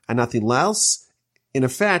more and nothing less. In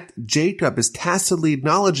effect, Jacob is tacitly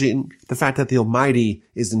acknowledging the fact that the Almighty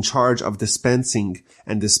is in charge of dispensing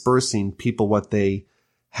and dispersing people what they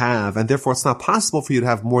have. And therefore, it's not possible for you to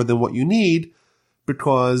have more than what you need,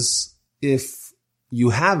 because if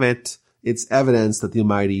you have it, it's evidence that the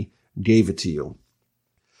Almighty gave it to you.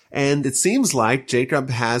 And it seems like Jacob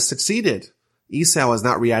has succeeded. Esau has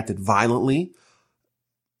not reacted violently.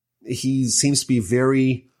 He seems to be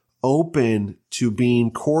very open to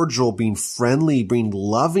being cordial, being friendly, being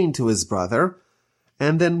loving to his brother.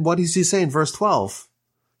 And then what does he say in verse 12?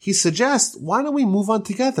 He suggests, why don't we move on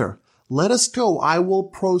together? Let us go. I will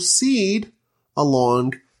proceed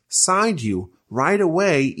alongside you. Right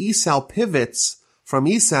away, Esau pivots from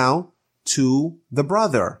Esau to the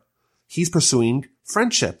brother. He's pursuing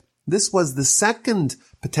friendship. This was the second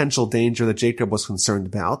potential danger that Jacob was concerned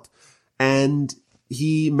about. And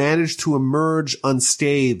he managed to emerge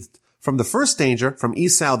unscathed from the first danger, from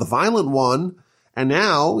Esau, the violent one, and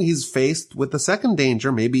now he's faced with the second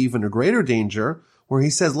danger, maybe even a greater danger, where he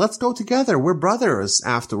says, let's go together. We're brothers,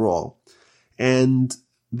 after all. And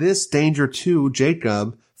this danger, too,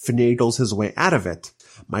 Jacob finagles his way out of it.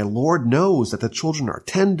 My Lord knows that the children are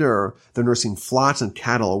tender. They're nursing flocks and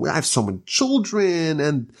cattle. I have so many children,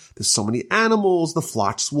 and there's so many animals. The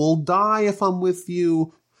flocks will die if I'm with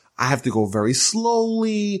you. I have to go very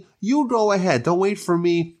slowly. You go ahead. Don't wait for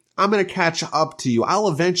me. I'm going to catch up to you. I'll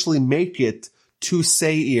eventually make it to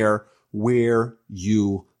Seir, where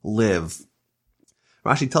you live.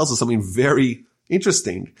 Rashi tells us something very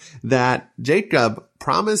interesting, that Jacob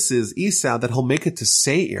promises Esau that he'll make it to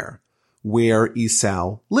Seir, where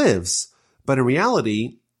Esau lives. But in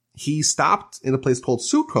reality, he stopped in a place called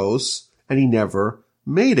Sukkos, and he never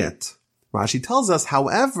made it. Rashi tells us,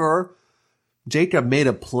 however, Jacob made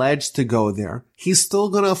a pledge to go there. He's still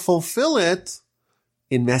going to fulfill it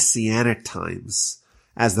in messianic times.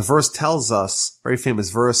 As the verse tells us, very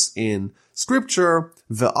famous verse in scripture,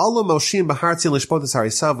 Ve'alu Moshim b'hartzin lishpotas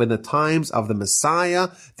harisav, in the times of the Messiah,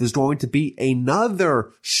 there's going to be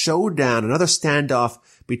another showdown, another standoff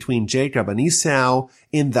between Jacob and Esau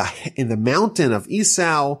in the mountain of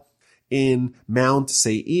Esau, in Mount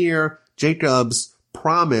Seir. Jacob's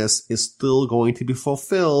promise is still going to be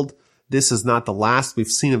fulfilled. This is not the last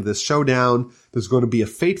we've seen of this showdown. There's going to be a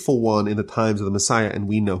fateful one in the times of the Messiah, and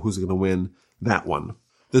we know who's going to win that one.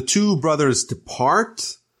 The two brothers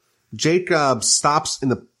depart. Jacob stops in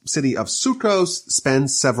the city of Sukkos,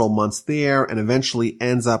 spends several months there, and eventually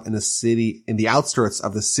ends up in the outskirts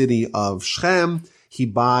of the city of Shechem. He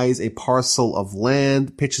buys a parcel of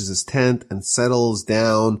land, pitches his tent, and settles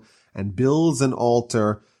down and builds an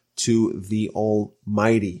altar to the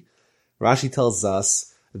Almighty. Rashi tells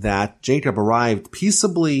us that Jacob arrived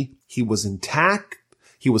peaceably. He was intact.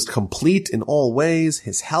 He was complete in all ways.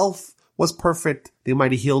 His health was perfect. The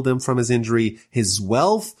Almighty healed him from his injury. His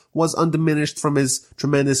wealth was undiminished from his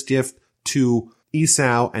tremendous gift to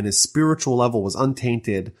Esau, and his spiritual level was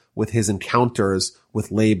untainted with his encounters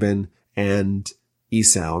with Laban and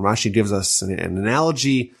Esau. And Rashi gives us an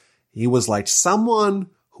analogy. He was like someone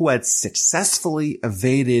who had successfully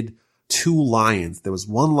evaded two lions. There was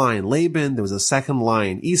one lion, Laban. There was a second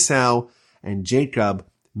lion, Esau. And Jacob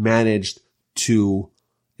managed to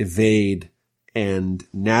evade and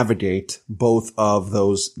navigate both of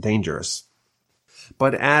those dangers.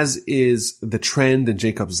 But as is the trend in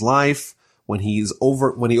Jacob's life, when he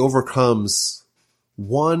overcomes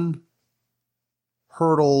one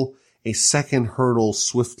hurdle, a second hurdle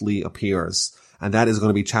swiftly appears. And that is going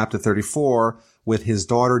to be chapter 34, with his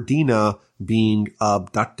daughter Dinah being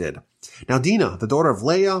abducted. Now Dinah, the daughter of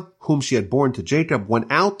Leah, whom she had borne to Jacob, went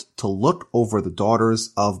out to look over the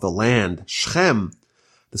daughters of the land. Shechem,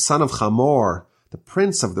 the son of Hamor, the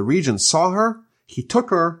prince of the region, saw her. He took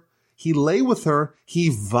her. He lay with her. He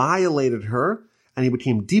violated her. And he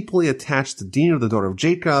became deeply attached to Dinah, the daughter of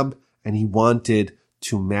Jacob. And he wanted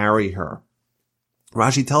to marry her.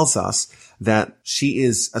 Rashi tells us that she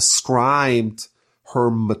is ascribed her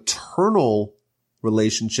maternal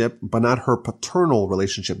relationship, but not her paternal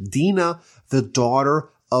relationship. Dinah, the daughter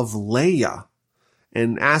of Leah.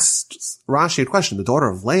 And asks Rashi a question. The daughter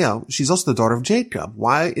of Leah, she's also the daughter of Jacob.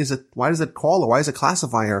 Why does it call her? Why does it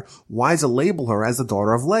classify her? Why does it label her as the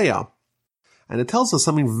daughter of Leah? And it tells us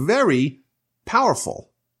something very powerful.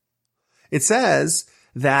 It says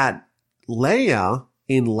that Leah,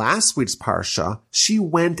 in last week's Parsha, she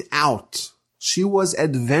went out. She was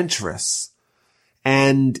adventurous.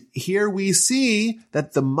 And here we see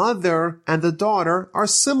that the mother and the daughter are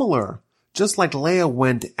similar. Just like Leah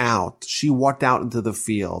went out, she walked out into the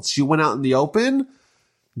fields. She went out in the open.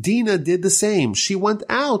 Dinah did the same. She went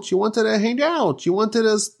out. She wanted to hang out. She wanted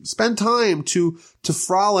to spend time to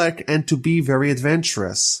frolic and to be very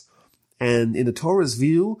adventurous. And in the Torah's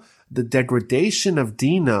view, the degradation of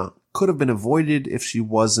Dinah could have been avoided if she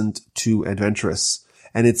wasn't too adventurous.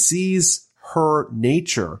 And it sees her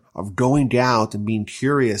nature of going out and being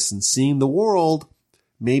curious and seeing the world,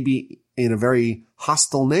 maybe in a very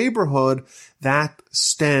hostile neighborhood, that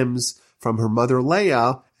stems from her mother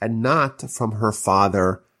Leah and not from her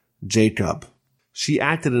father Jacob. She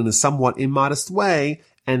acted in a somewhat immodest way,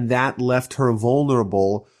 and that left her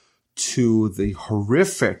vulnerable to the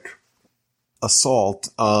horrific assault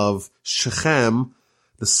of Shechem,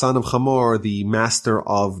 the son of Hamor, the master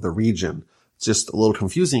of the region. It's just a little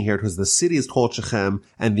confusing here because the city is called Shechem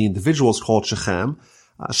and the individual is called Shechem.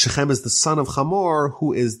 Shechem is the son of Hamor,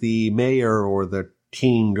 who is the mayor or the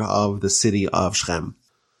king of the city of Shechem.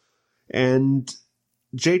 And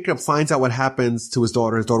Jacob finds out what happens to his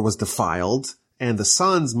daughter. His daughter was defiled. And the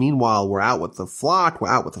sons, meanwhile, were out with the flock, were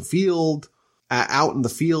out with the field, out in the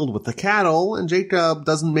field with the cattle. And Jacob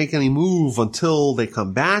doesn't make any move until they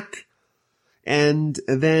come back. And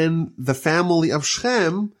then the family of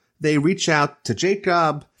Shechem, they reach out to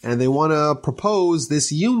Jacob and they want to propose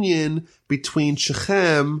this union between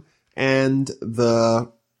Shechem and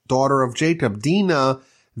the daughter of Jacob, Dinah,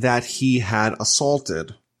 that he had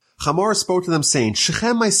assaulted. Hamor spoke to them saying,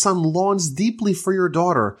 Shechem, my son, longs deeply for your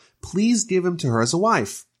daughter. Please give him to her as a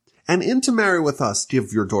wife. And intermarry with us.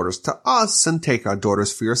 Give your daughters to us and take our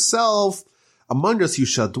daughters for yourself. Among us you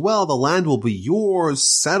shall dwell. The land will be yours.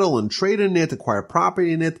 Settle and trade in it. Acquire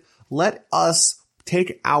property in it. Let us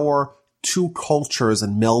take our two cultures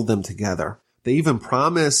and meld them together. They even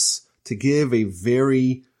promise to give a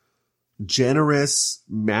very generous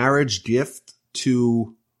marriage gift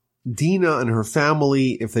to Dinah and her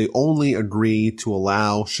family if they only agree to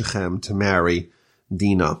allow Shechem to marry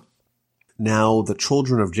Dinah. Now the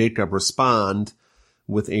children of Jacob respond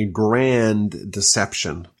with a grand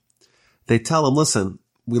deception. They tell him, listen,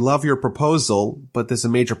 we love your proposal, but there's a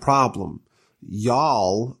major problem.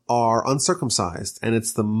 Y'all are uncircumcised, and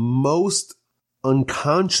it's the most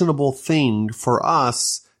unconscionable thing for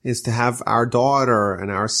us is to have our daughter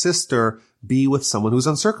and our sister be with someone who's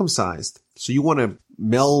uncircumcised. So you want to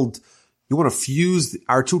meld, you want to fuse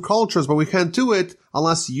our two cultures, but we can't do it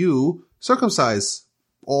unless you circumcise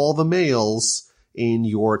all the males in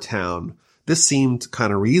your town. This seemed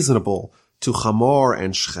kind of reasonable to Hamor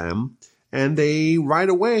and Shechem, and they right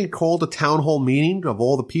away called a town hall meeting of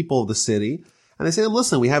all the people of the city. And they say,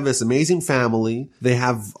 listen, we have this amazing family. They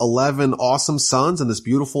have 11 awesome sons and this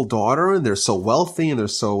beautiful daughter, and they're so wealthy and they're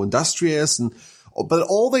so industrious. But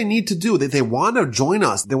all they need to do, they want to join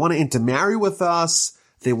us. They want to intermarry with us.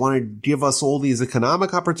 They want to give us all these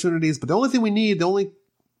economic opportunities. But the only thing we need, the only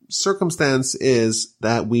circumstance is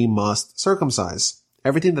that we must circumcise.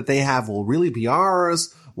 Everything that they have will really be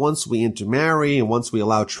ours once we intermarry and once we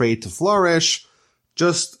allow trade to flourish.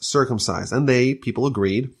 Just circumcise. And people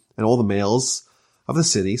agreed, and all the males of the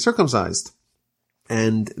city circumcised.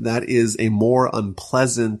 And that is a more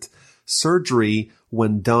unpleasant surgery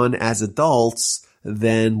when done as adults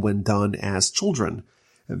than when done as children.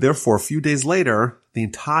 Therefore, a few days later, the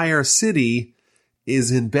entire city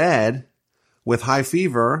is in bed with high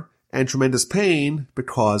fever and tremendous pain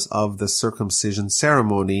because of the circumcision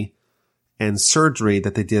ceremony and surgery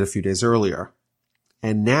that they did a few days earlier.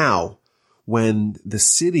 And now, when the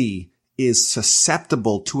city is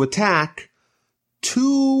susceptible to attack,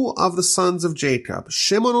 two of the sons of Jacob,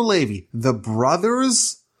 Shimon and Levi, the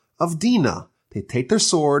brothers of Dinah, they take their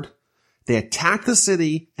sword, they attack the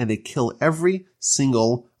city, and they kill every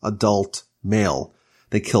single adult male.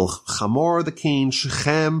 They kill Hamor, the king,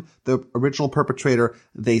 Shechem, the original perpetrator.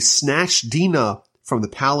 They snatch Dinah from the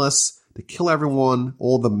palace. They kill everyone,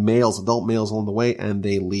 all the males, adult males along the way, and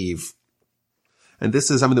they leave. And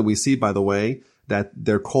this is something that we see, by the way, that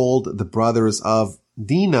they're called the brothers of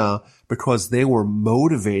Dinah because they were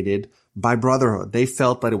motivated by brotherhood. They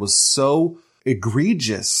felt that it was so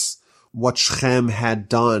egregious what Shechem had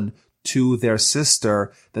done to their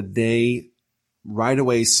sister that they right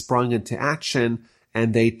away sprung into action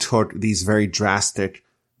and they took these very drastic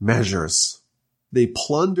measures. They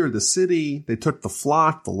plundered the city. They took the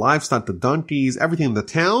flock, the livestock, the donkeys, everything in the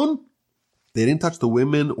town. They didn't touch the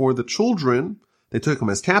women or the children. They took them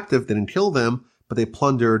as captive. They didn't kill them, but they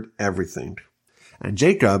plundered everything. And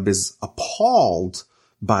Jacob is appalled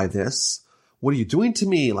by this. What are you doing to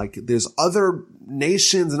me? Like, there's other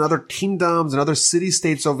nations and other kingdoms and other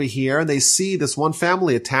city-states over here, and they see this one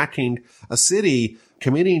family attacking a city,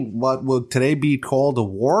 committing what would today be called a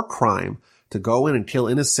war crime, to go in and kill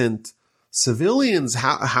innocent civilians.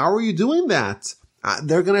 How are you doing that?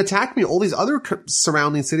 They're going to attack me. All these other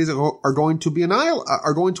surrounding cities are going to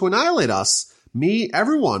annihilate us, me,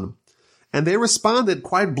 everyone. And they responded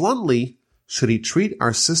quite bluntly, should he treat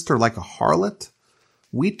our sister like a harlot?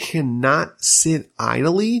 We cannot sit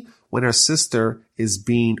idly when our sister is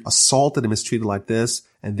being assaulted and mistreated like this,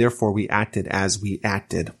 and therefore we acted as we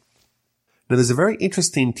acted. Now, there's a very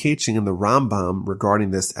interesting teaching in the Rambam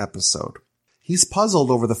regarding this episode. He's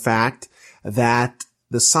puzzled over the fact that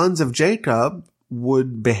the sons of Jacob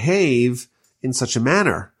would behave in such a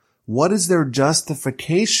manner. What is their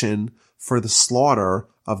justification for the slaughter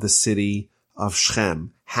of the city of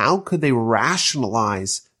Shechem? How could they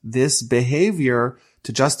rationalize this behavior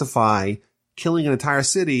to justify killing an entire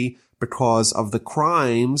city because of the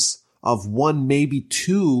crimes of one, maybe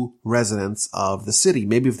two residents of the city?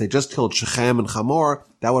 Maybe if they just killed Shechem and Hamor,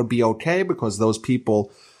 that would be okay because those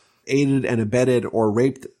people aided and abetted or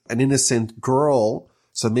raped an innocent girl.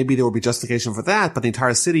 So maybe there would be justification for that. But the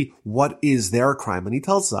entire city, what is their crime? And he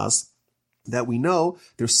tells us that we know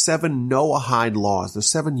there's 7 Noahide laws. There's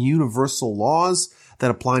 7 universal laws that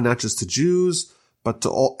apply not just to Jews, but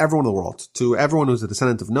to everyone in the world, to everyone who's a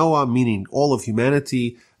descendant of Noah, meaning all of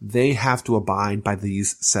humanity. They have to abide by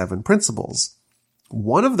these 7 principles.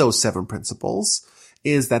 One of those 7 principles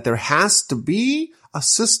is that there has to be a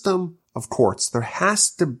system of courts. There has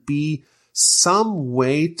to be some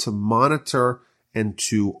way to monitor and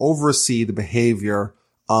to oversee the behavior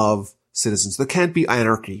of citizens. There can't be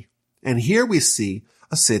anarchy. And here we see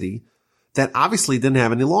a city that obviously didn't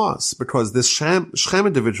have any laws because this Shechem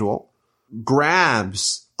individual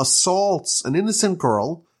grabs, assaults an innocent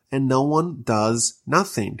girl, and no one does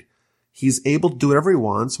nothing. He's able to do whatever he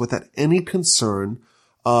wants without any concern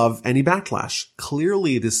of any backlash.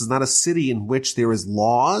 Clearly, this is not a city in which there is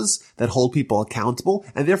laws that hold people accountable,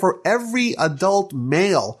 and therefore every adult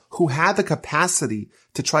male who had the capacity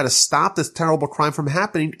to try to stop this terrible crime from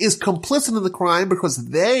happening is complicit in the crime because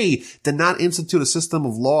they did not institute a system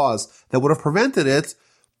of laws that would have prevented it.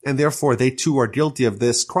 And therefore, they too are guilty of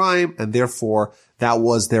this crime, and therefore that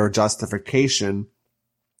was their justification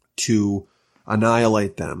to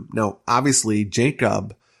annihilate them. Now, obviously,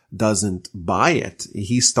 Jacob doesn't buy it.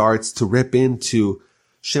 He starts to rip into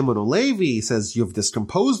Shimon and Levi. He says, you've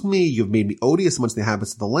discomposed me, you've made me odious amongst the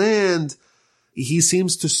inhabitants of the land. He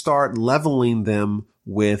seems to start leveling them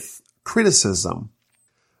with criticism.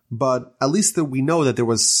 But at least that we know that there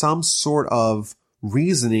was some sort of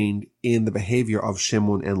reasoning in the behavior of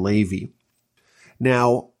Shimon and Levi.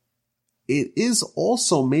 Now, it is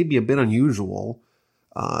also maybe a bit unusual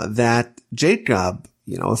that Jacob,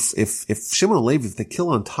 if Shimon and Levi, if they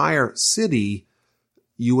kill an entire city,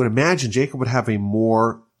 you would imagine Jacob would have a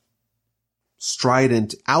more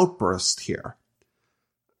strident outburst here.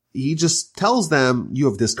 He just tells them, you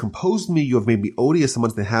have discomposed me, you have made me odious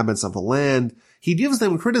amongst the inhabitants of the land. He gives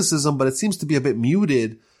them criticism, but it seems to be a bit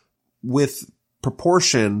muted with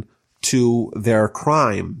proportion to their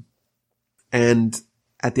crime. And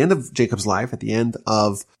at the end of Jacob's life, at the end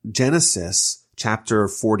of Genesis chapter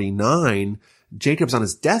 49, Jacob's on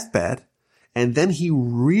his deathbed, and then he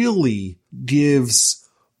really gives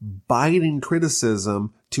biting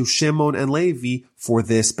criticism to Shimon and Levi for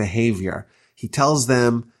this behavior. He tells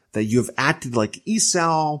them that you have acted like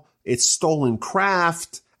Esau, it's stolen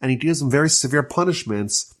craft, and he gives them very severe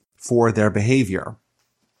punishments for their behavior.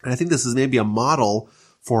 And I think this is maybe a model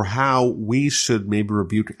for how we should maybe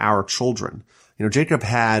rebuke our children. Jacob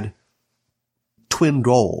had twin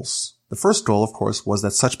goals. The first goal, of course, was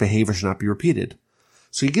that such behavior should not be repeated.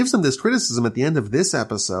 So he gives them this criticism at the end of this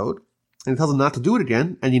episode, and he tells them not to do it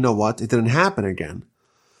again, and you know what? It didn't happen again.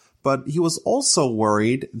 But he was also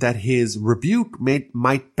worried that his rebuke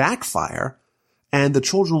might backfire, and the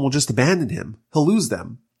children will just abandon him. He'll lose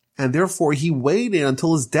them. And therefore, he waited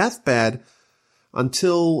until his deathbed,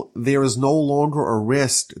 until there is no longer a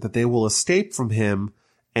risk that they will escape from him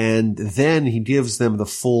And then he gives them the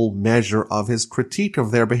full measure of his critique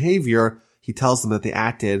of their behavior. He tells them that they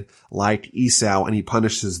acted like Esau, and he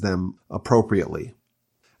punishes them appropriately.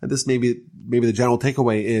 And this maybe the general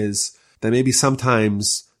takeaway is that maybe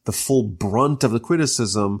sometimes the full brunt of the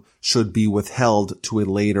criticism should be withheld to a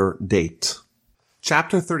later date.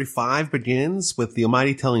 Chapter 35 begins with the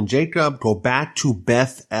Almighty telling Jacob, go back to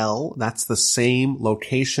Beth El. That's the same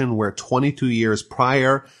location where 22 years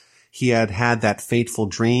prior he had that fateful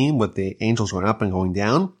dream with the angels going up and going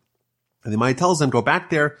down. And the Almighty tells him, go back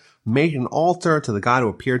there, make an altar to the God who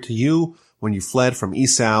appeared to you when you fled from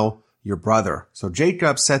Esau, your brother. So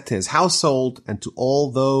Jacob said to his household and to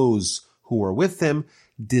all those who were with him,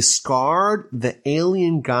 discard the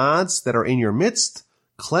alien gods that are in your midst,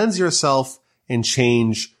 cleanse yourself, and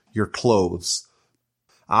change your clothes.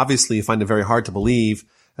 Obviously, you find it very hard to believe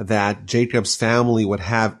that Jacob's family would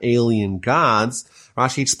have alien gods.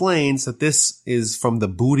 Rashi explains that this is from the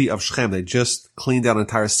booty of Shechem. They just cleaned out an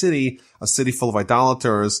entire city, a city full of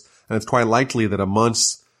idolaters, and it's quite likely that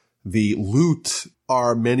amongst the loot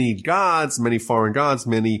are many gods, many foreign gods,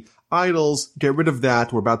 many idols. Get rid of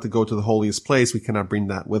that. We're about to go to the holiest place. We cannot bring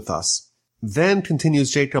that with us. Then continues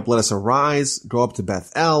Jacob, let us arise, go up to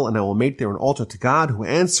Beth El, and I will make there an altar to God who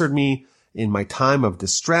answered me in my time of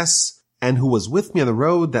distress and who was with me on the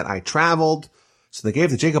road that I traveled. So they gave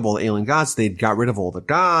to Jacob all the alien gods. They got rid of all the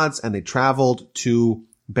gods and they traveled to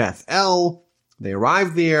Beth El. They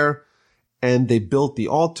arrived there and they built the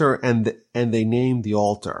altar and they named the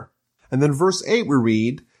altar. And then verse 8 we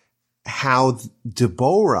read how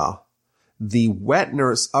Deborah, the wet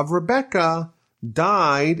nurse of Rebekah,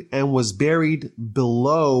 died and was buried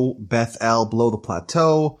below Beth El, below the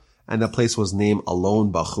plateau, and the place was named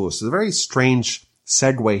Alon Bachus. It's a very strange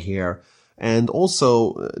segue here. And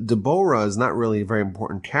also, Deborah is not really a very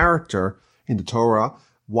important character in the Torah,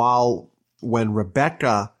 while when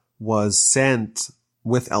Rebekah was sent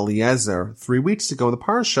with Eliezer 3 weeks ago in the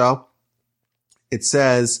Parsha, it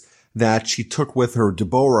says that she took with her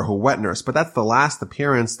Deborah, her wet nurse, but that's the last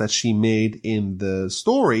appearance that she made in the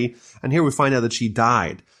story, and here we find out that she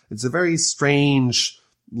died. It's a very strange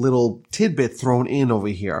little tidbit thrown in over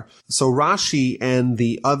here. So Rashi and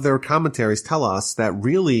the other commentaries tell us that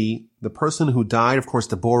really the person who died, of course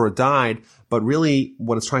Deborah died, but really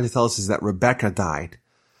what it's trying to tell us is that Rebekah died.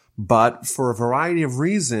 But for a variety of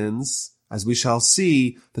reasons, as we shall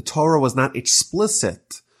see, the Torah was not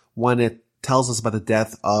explicit when it tells us about the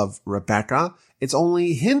death of Rebekah. It's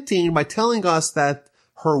only hinting by telling us that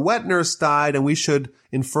her wet nurse died, and we should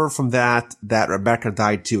infer from that Rebekah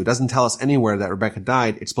died too. It doesn't tell us anywhere that Rebekah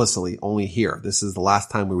died explicitly, only here. This is the last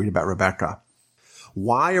time we read about Rebekah.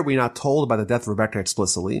 Why are we not told about the death of Rebekah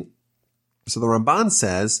explicitly? So the Ramban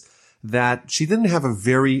says that she didn't have a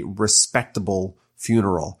very respectable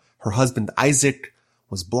funeral. Her husband Isaac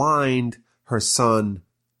was blind. Her son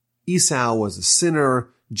Esau was a sinner.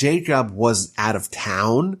 Jacob was out of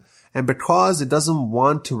town, and because it doesn't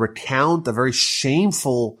want to recount a very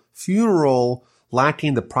shameful funeral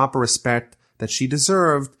lacking the proper respect that she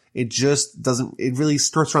deserved, it really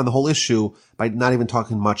skirts around the whole issue by not even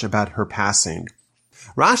talking much about her passing.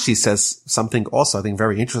 Rashi says something also, I think,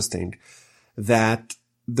 very interesting, that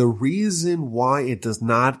the reason why it does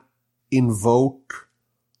not invoke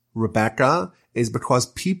Rebekah is because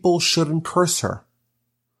people shouldn't curse her.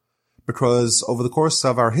 Because over the course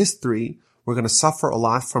of our history, we're going to suffer a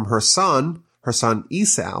lot from her son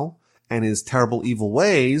Esau, and his terrible evil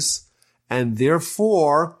ways, and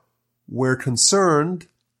therefore we're concerned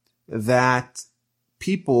that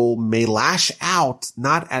people may lash out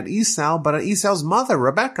not at Esau, but at Esau's mother,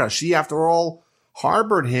 Rebekah. She, after all,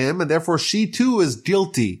 harbored him, and therefore she too is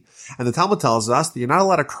guilty. And the Talmud tells us that you're not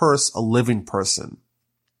allowed to curse a living person.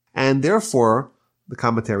 And therefore, the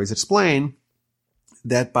commentaries explain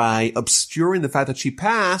that by obscuring the fact that she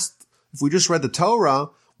passed, if we just read the Torah,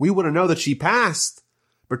 we wouldn't know that she passed.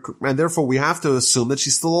 And therefore we have to assume that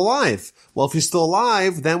she's still alive. Well, if she's still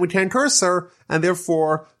alive, then we can't curse her. And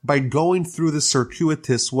therefore, by going through the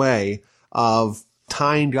circuitous way of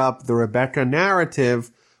tying up the Rebekah narrative,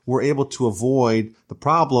 we're able to avoid the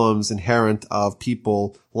problems inherent of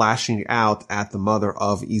people lashing out at the mother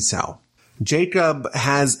of Esau. Jacob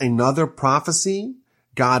has another prophecy.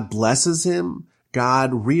 God blesses him.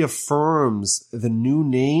 God reaffirms the new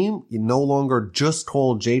name. You're no longer just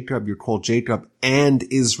called Jacob, you're called Jacob and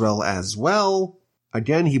Israel as well.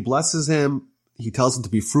 Again, he blesses him. He tells him to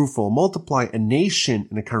be fruitful and multiply. A nation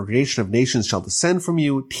and a congregation of nations shall descend from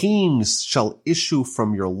you. Kings shall issue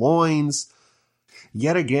from your loins.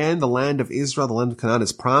 Yet again, the land of Israel, the land of Canaan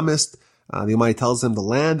is promised. The Almighty tells him, the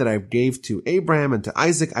land that I gave to Abraham and to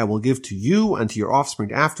Isaac, I will give to you, and to your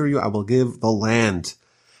offspring after you, I will give the land.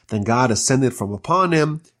 Then God ascended from upon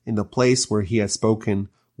him in the place where he had spoken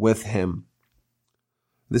with him.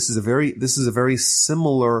 This is a very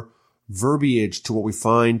similar verbiage to what we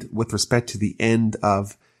find with respect to the end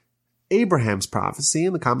of Abraham's prophecy.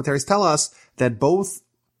 And the commentaries tell us that both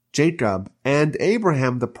Jacob and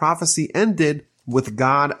Abraham, the prophecy ended with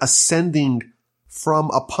God ascending from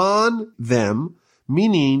upon them,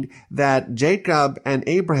 meaning that Jacob and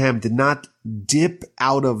Abraham did not dip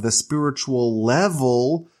out of the spiritual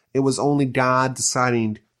level. It was only God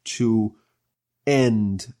deciding to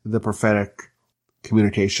end the prophetic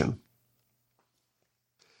communication.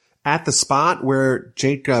 At the spot where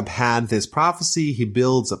Jacob had this prophecy, he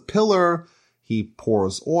builds a pillar, he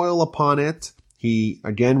pours oil upon it, he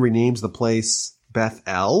again renames the place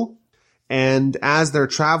Bethel, and as they're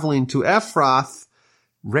traveling to Ephrath,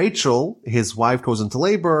 Rachel, his wife, goes into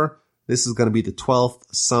labor. This is going to be the 12th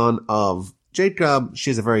son of Jacob. She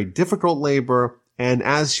has a very difficult labor, and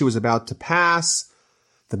as she was about to pass,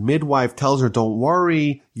 the midwife tells her, don't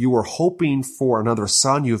worry, you were hoping for another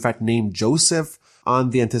son. You in fact named Joseph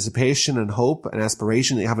on the anticipation and hope and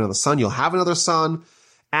aspiration that you have another son. You'll have another son.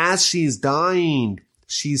 As she's dying,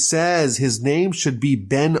 she says his name should be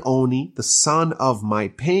Ben-Oni, the son of my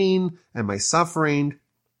pain and my suffering.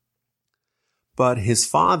 But his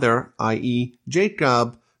father, i.e.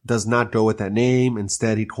 Jacob, does not go with that name.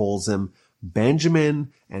 Instead, he calls him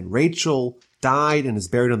Benjamin, and Rachel died and is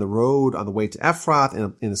buried on the road on the way to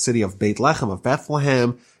Ephrath in the city of Beit Lechem of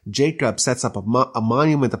Bethlehem. Jacob sets up a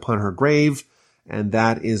monument upon her grave, and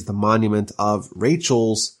that is the monument of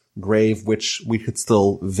Rachel's grave, which we could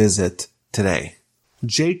still visit today.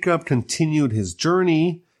 Jacob continued his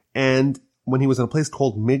journey, and when he was in a place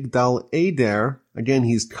called Migdal Eder, again,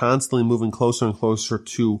 he's constantly moving closer and closer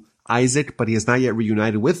to Isaac, but he is not yet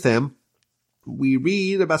reunited with them. We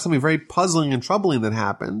read about something very puzzling and troubling that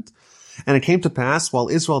happened. And it came to pass, while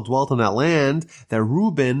Israel dwelt in that land, that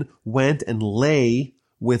Reuben went and lay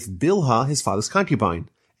with Bilhah, his father's concubine.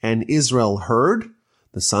 And Israel heard.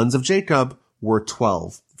 The sons of Jacob were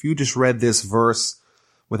 12. If you just read this verse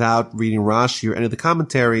without reading Rashi or any of the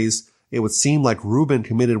commentaries, it would seem like Reuben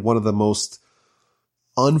committed one of the most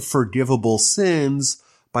unforgivable sins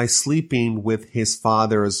by sleeping with his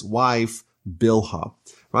father's wife, Bilhah.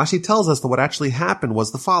 Rashi tells us that what actually happened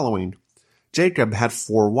was the following. Jacob had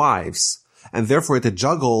 4 wives, and therefore had to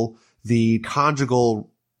juggle the conjugal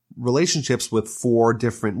relationships with 4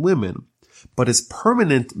 different women. But his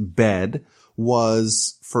permanent bed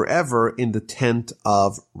was forever in the tent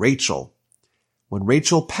of Rachel. When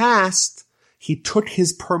Rachel passed, he took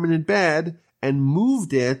his permanent bed and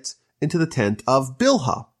moved it into the tent of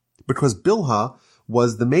Bilhah, because Bilhah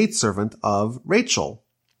was the maidservant of Rachel.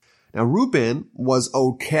 Now, Reuben was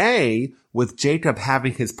okay with Jacob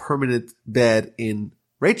having his permanent bed in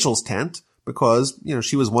Rachel's tent because,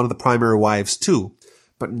 she was one of the primary wives too.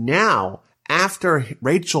 But now, after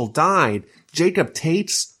Rachel died, Jacob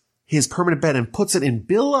takes his permanent bed and puts it in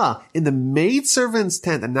Bilhah, in the maidservant's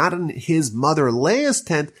tent, and not in his mother Leah's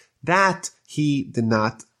tent. That he did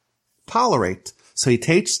not tolerate. So he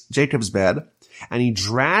takes Jacob's bed and he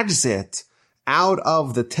drags it out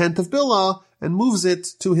of the tent of Bilhah and moves it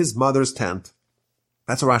to his mother's tent.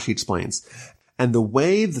 That's what Rashi explains. And the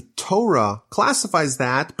way the Torah classifies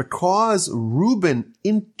that, because Reuben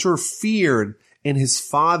interfered in his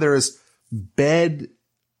father's bed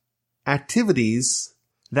activities,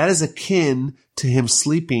 that is akin to him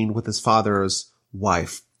sleeping with his father's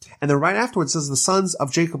wife. And then right afterwards it says the sons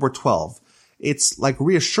of Jacob were 12. It's like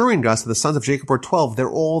reassuring us that the sons of Jacob were 12. They're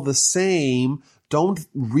all the same. Don't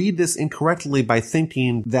read this incorrectly by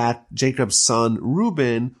thinking that Jacob's son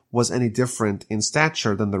Reuben was any different in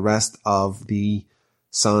stature than the rest of the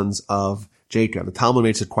sons of Jacob. The Talmud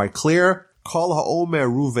makes it quite clear. Kol ha'omer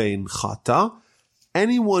Ruvain chata.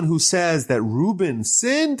 Anyone who says that Reuben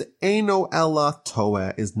sinned, eino ella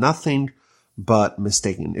toeh, is nothing but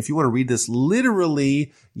mistaken. If you want to read this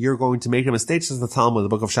literally, you're going to make a mistake, says the Talmud, the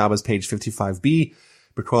book of Shabbos, page 55b,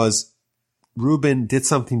 because Reuben did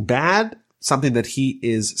something bad, something that he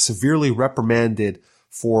is severely reprimanded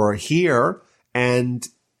for here and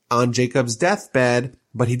on Jacob's deathbed,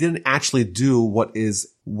 but he didn't actually do what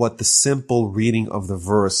the simple reading of the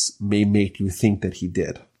verse may make you think that he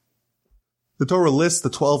did. The Torah lists the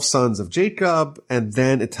 12 sons of Jacob, and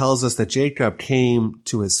then it tells us that Jacob came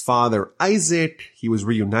to his father Isaac. He was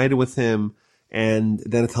reunited with him, and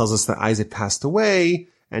then it tells us that Isaac passed away,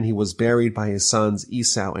 and he was buried by his sons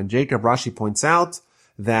Esau and Jacob. Rashi points out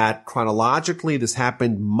that chronologically this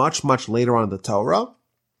happened much, much later on in the Torah.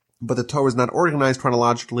 But the Torah is not organized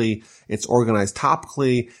chronologically. It's organized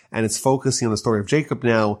topically, and it's focusing on the story of Jacob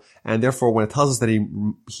now. And therefore, when it tells us that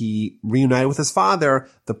he reunited with his father,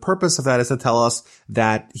 the purpose of that is to tell us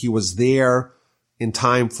that he was there in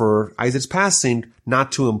time for Isaac's passing,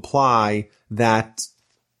 not to imply that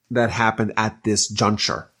happened at this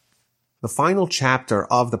juncture. The final chapter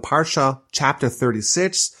of the Parsha, chapter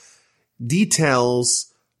 36,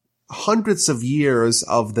 details hundreds of years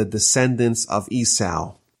of the descendants of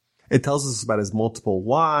Esau. It tells us about his multiple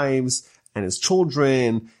wives and his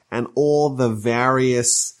children and all the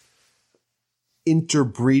various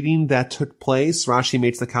interbreeding that took place. Rashi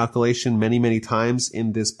makes the calculation many, many times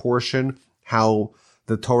in this portion, how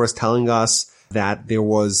the Torah is telling us that there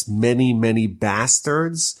was many, many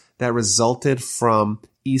bastards that resulted from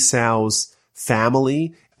Esau's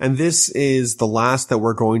family. And this is the last that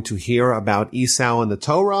we're going to hear about Esau in the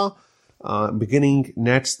Torah. Beginning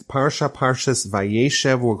next Parsha, Parshas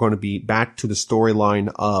Vayishlach, we're going to be back to the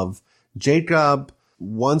storyline of Jacob.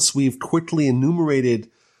 Once we've quickly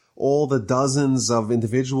enumerated all the dozens of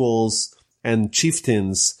individuals and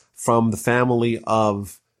chieftains from the family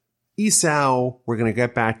of Esau, we're going to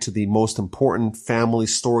get back to the most important family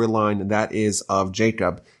storyline, and that is of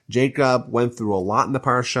Jacob. Jacob went through a lot in the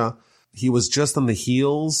Parsha. He was just on the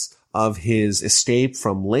heels of his escape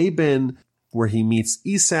from Laban, where he meets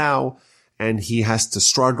Esau, and he has to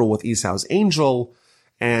struggle with Esau's angel,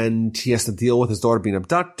 and he has to deal with his daughter being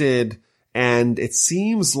abducted, and it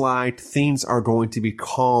seems like things are going to be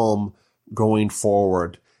calm going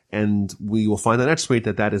forward. And we will find out next week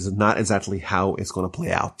that is not exactly how it's going to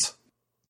play out.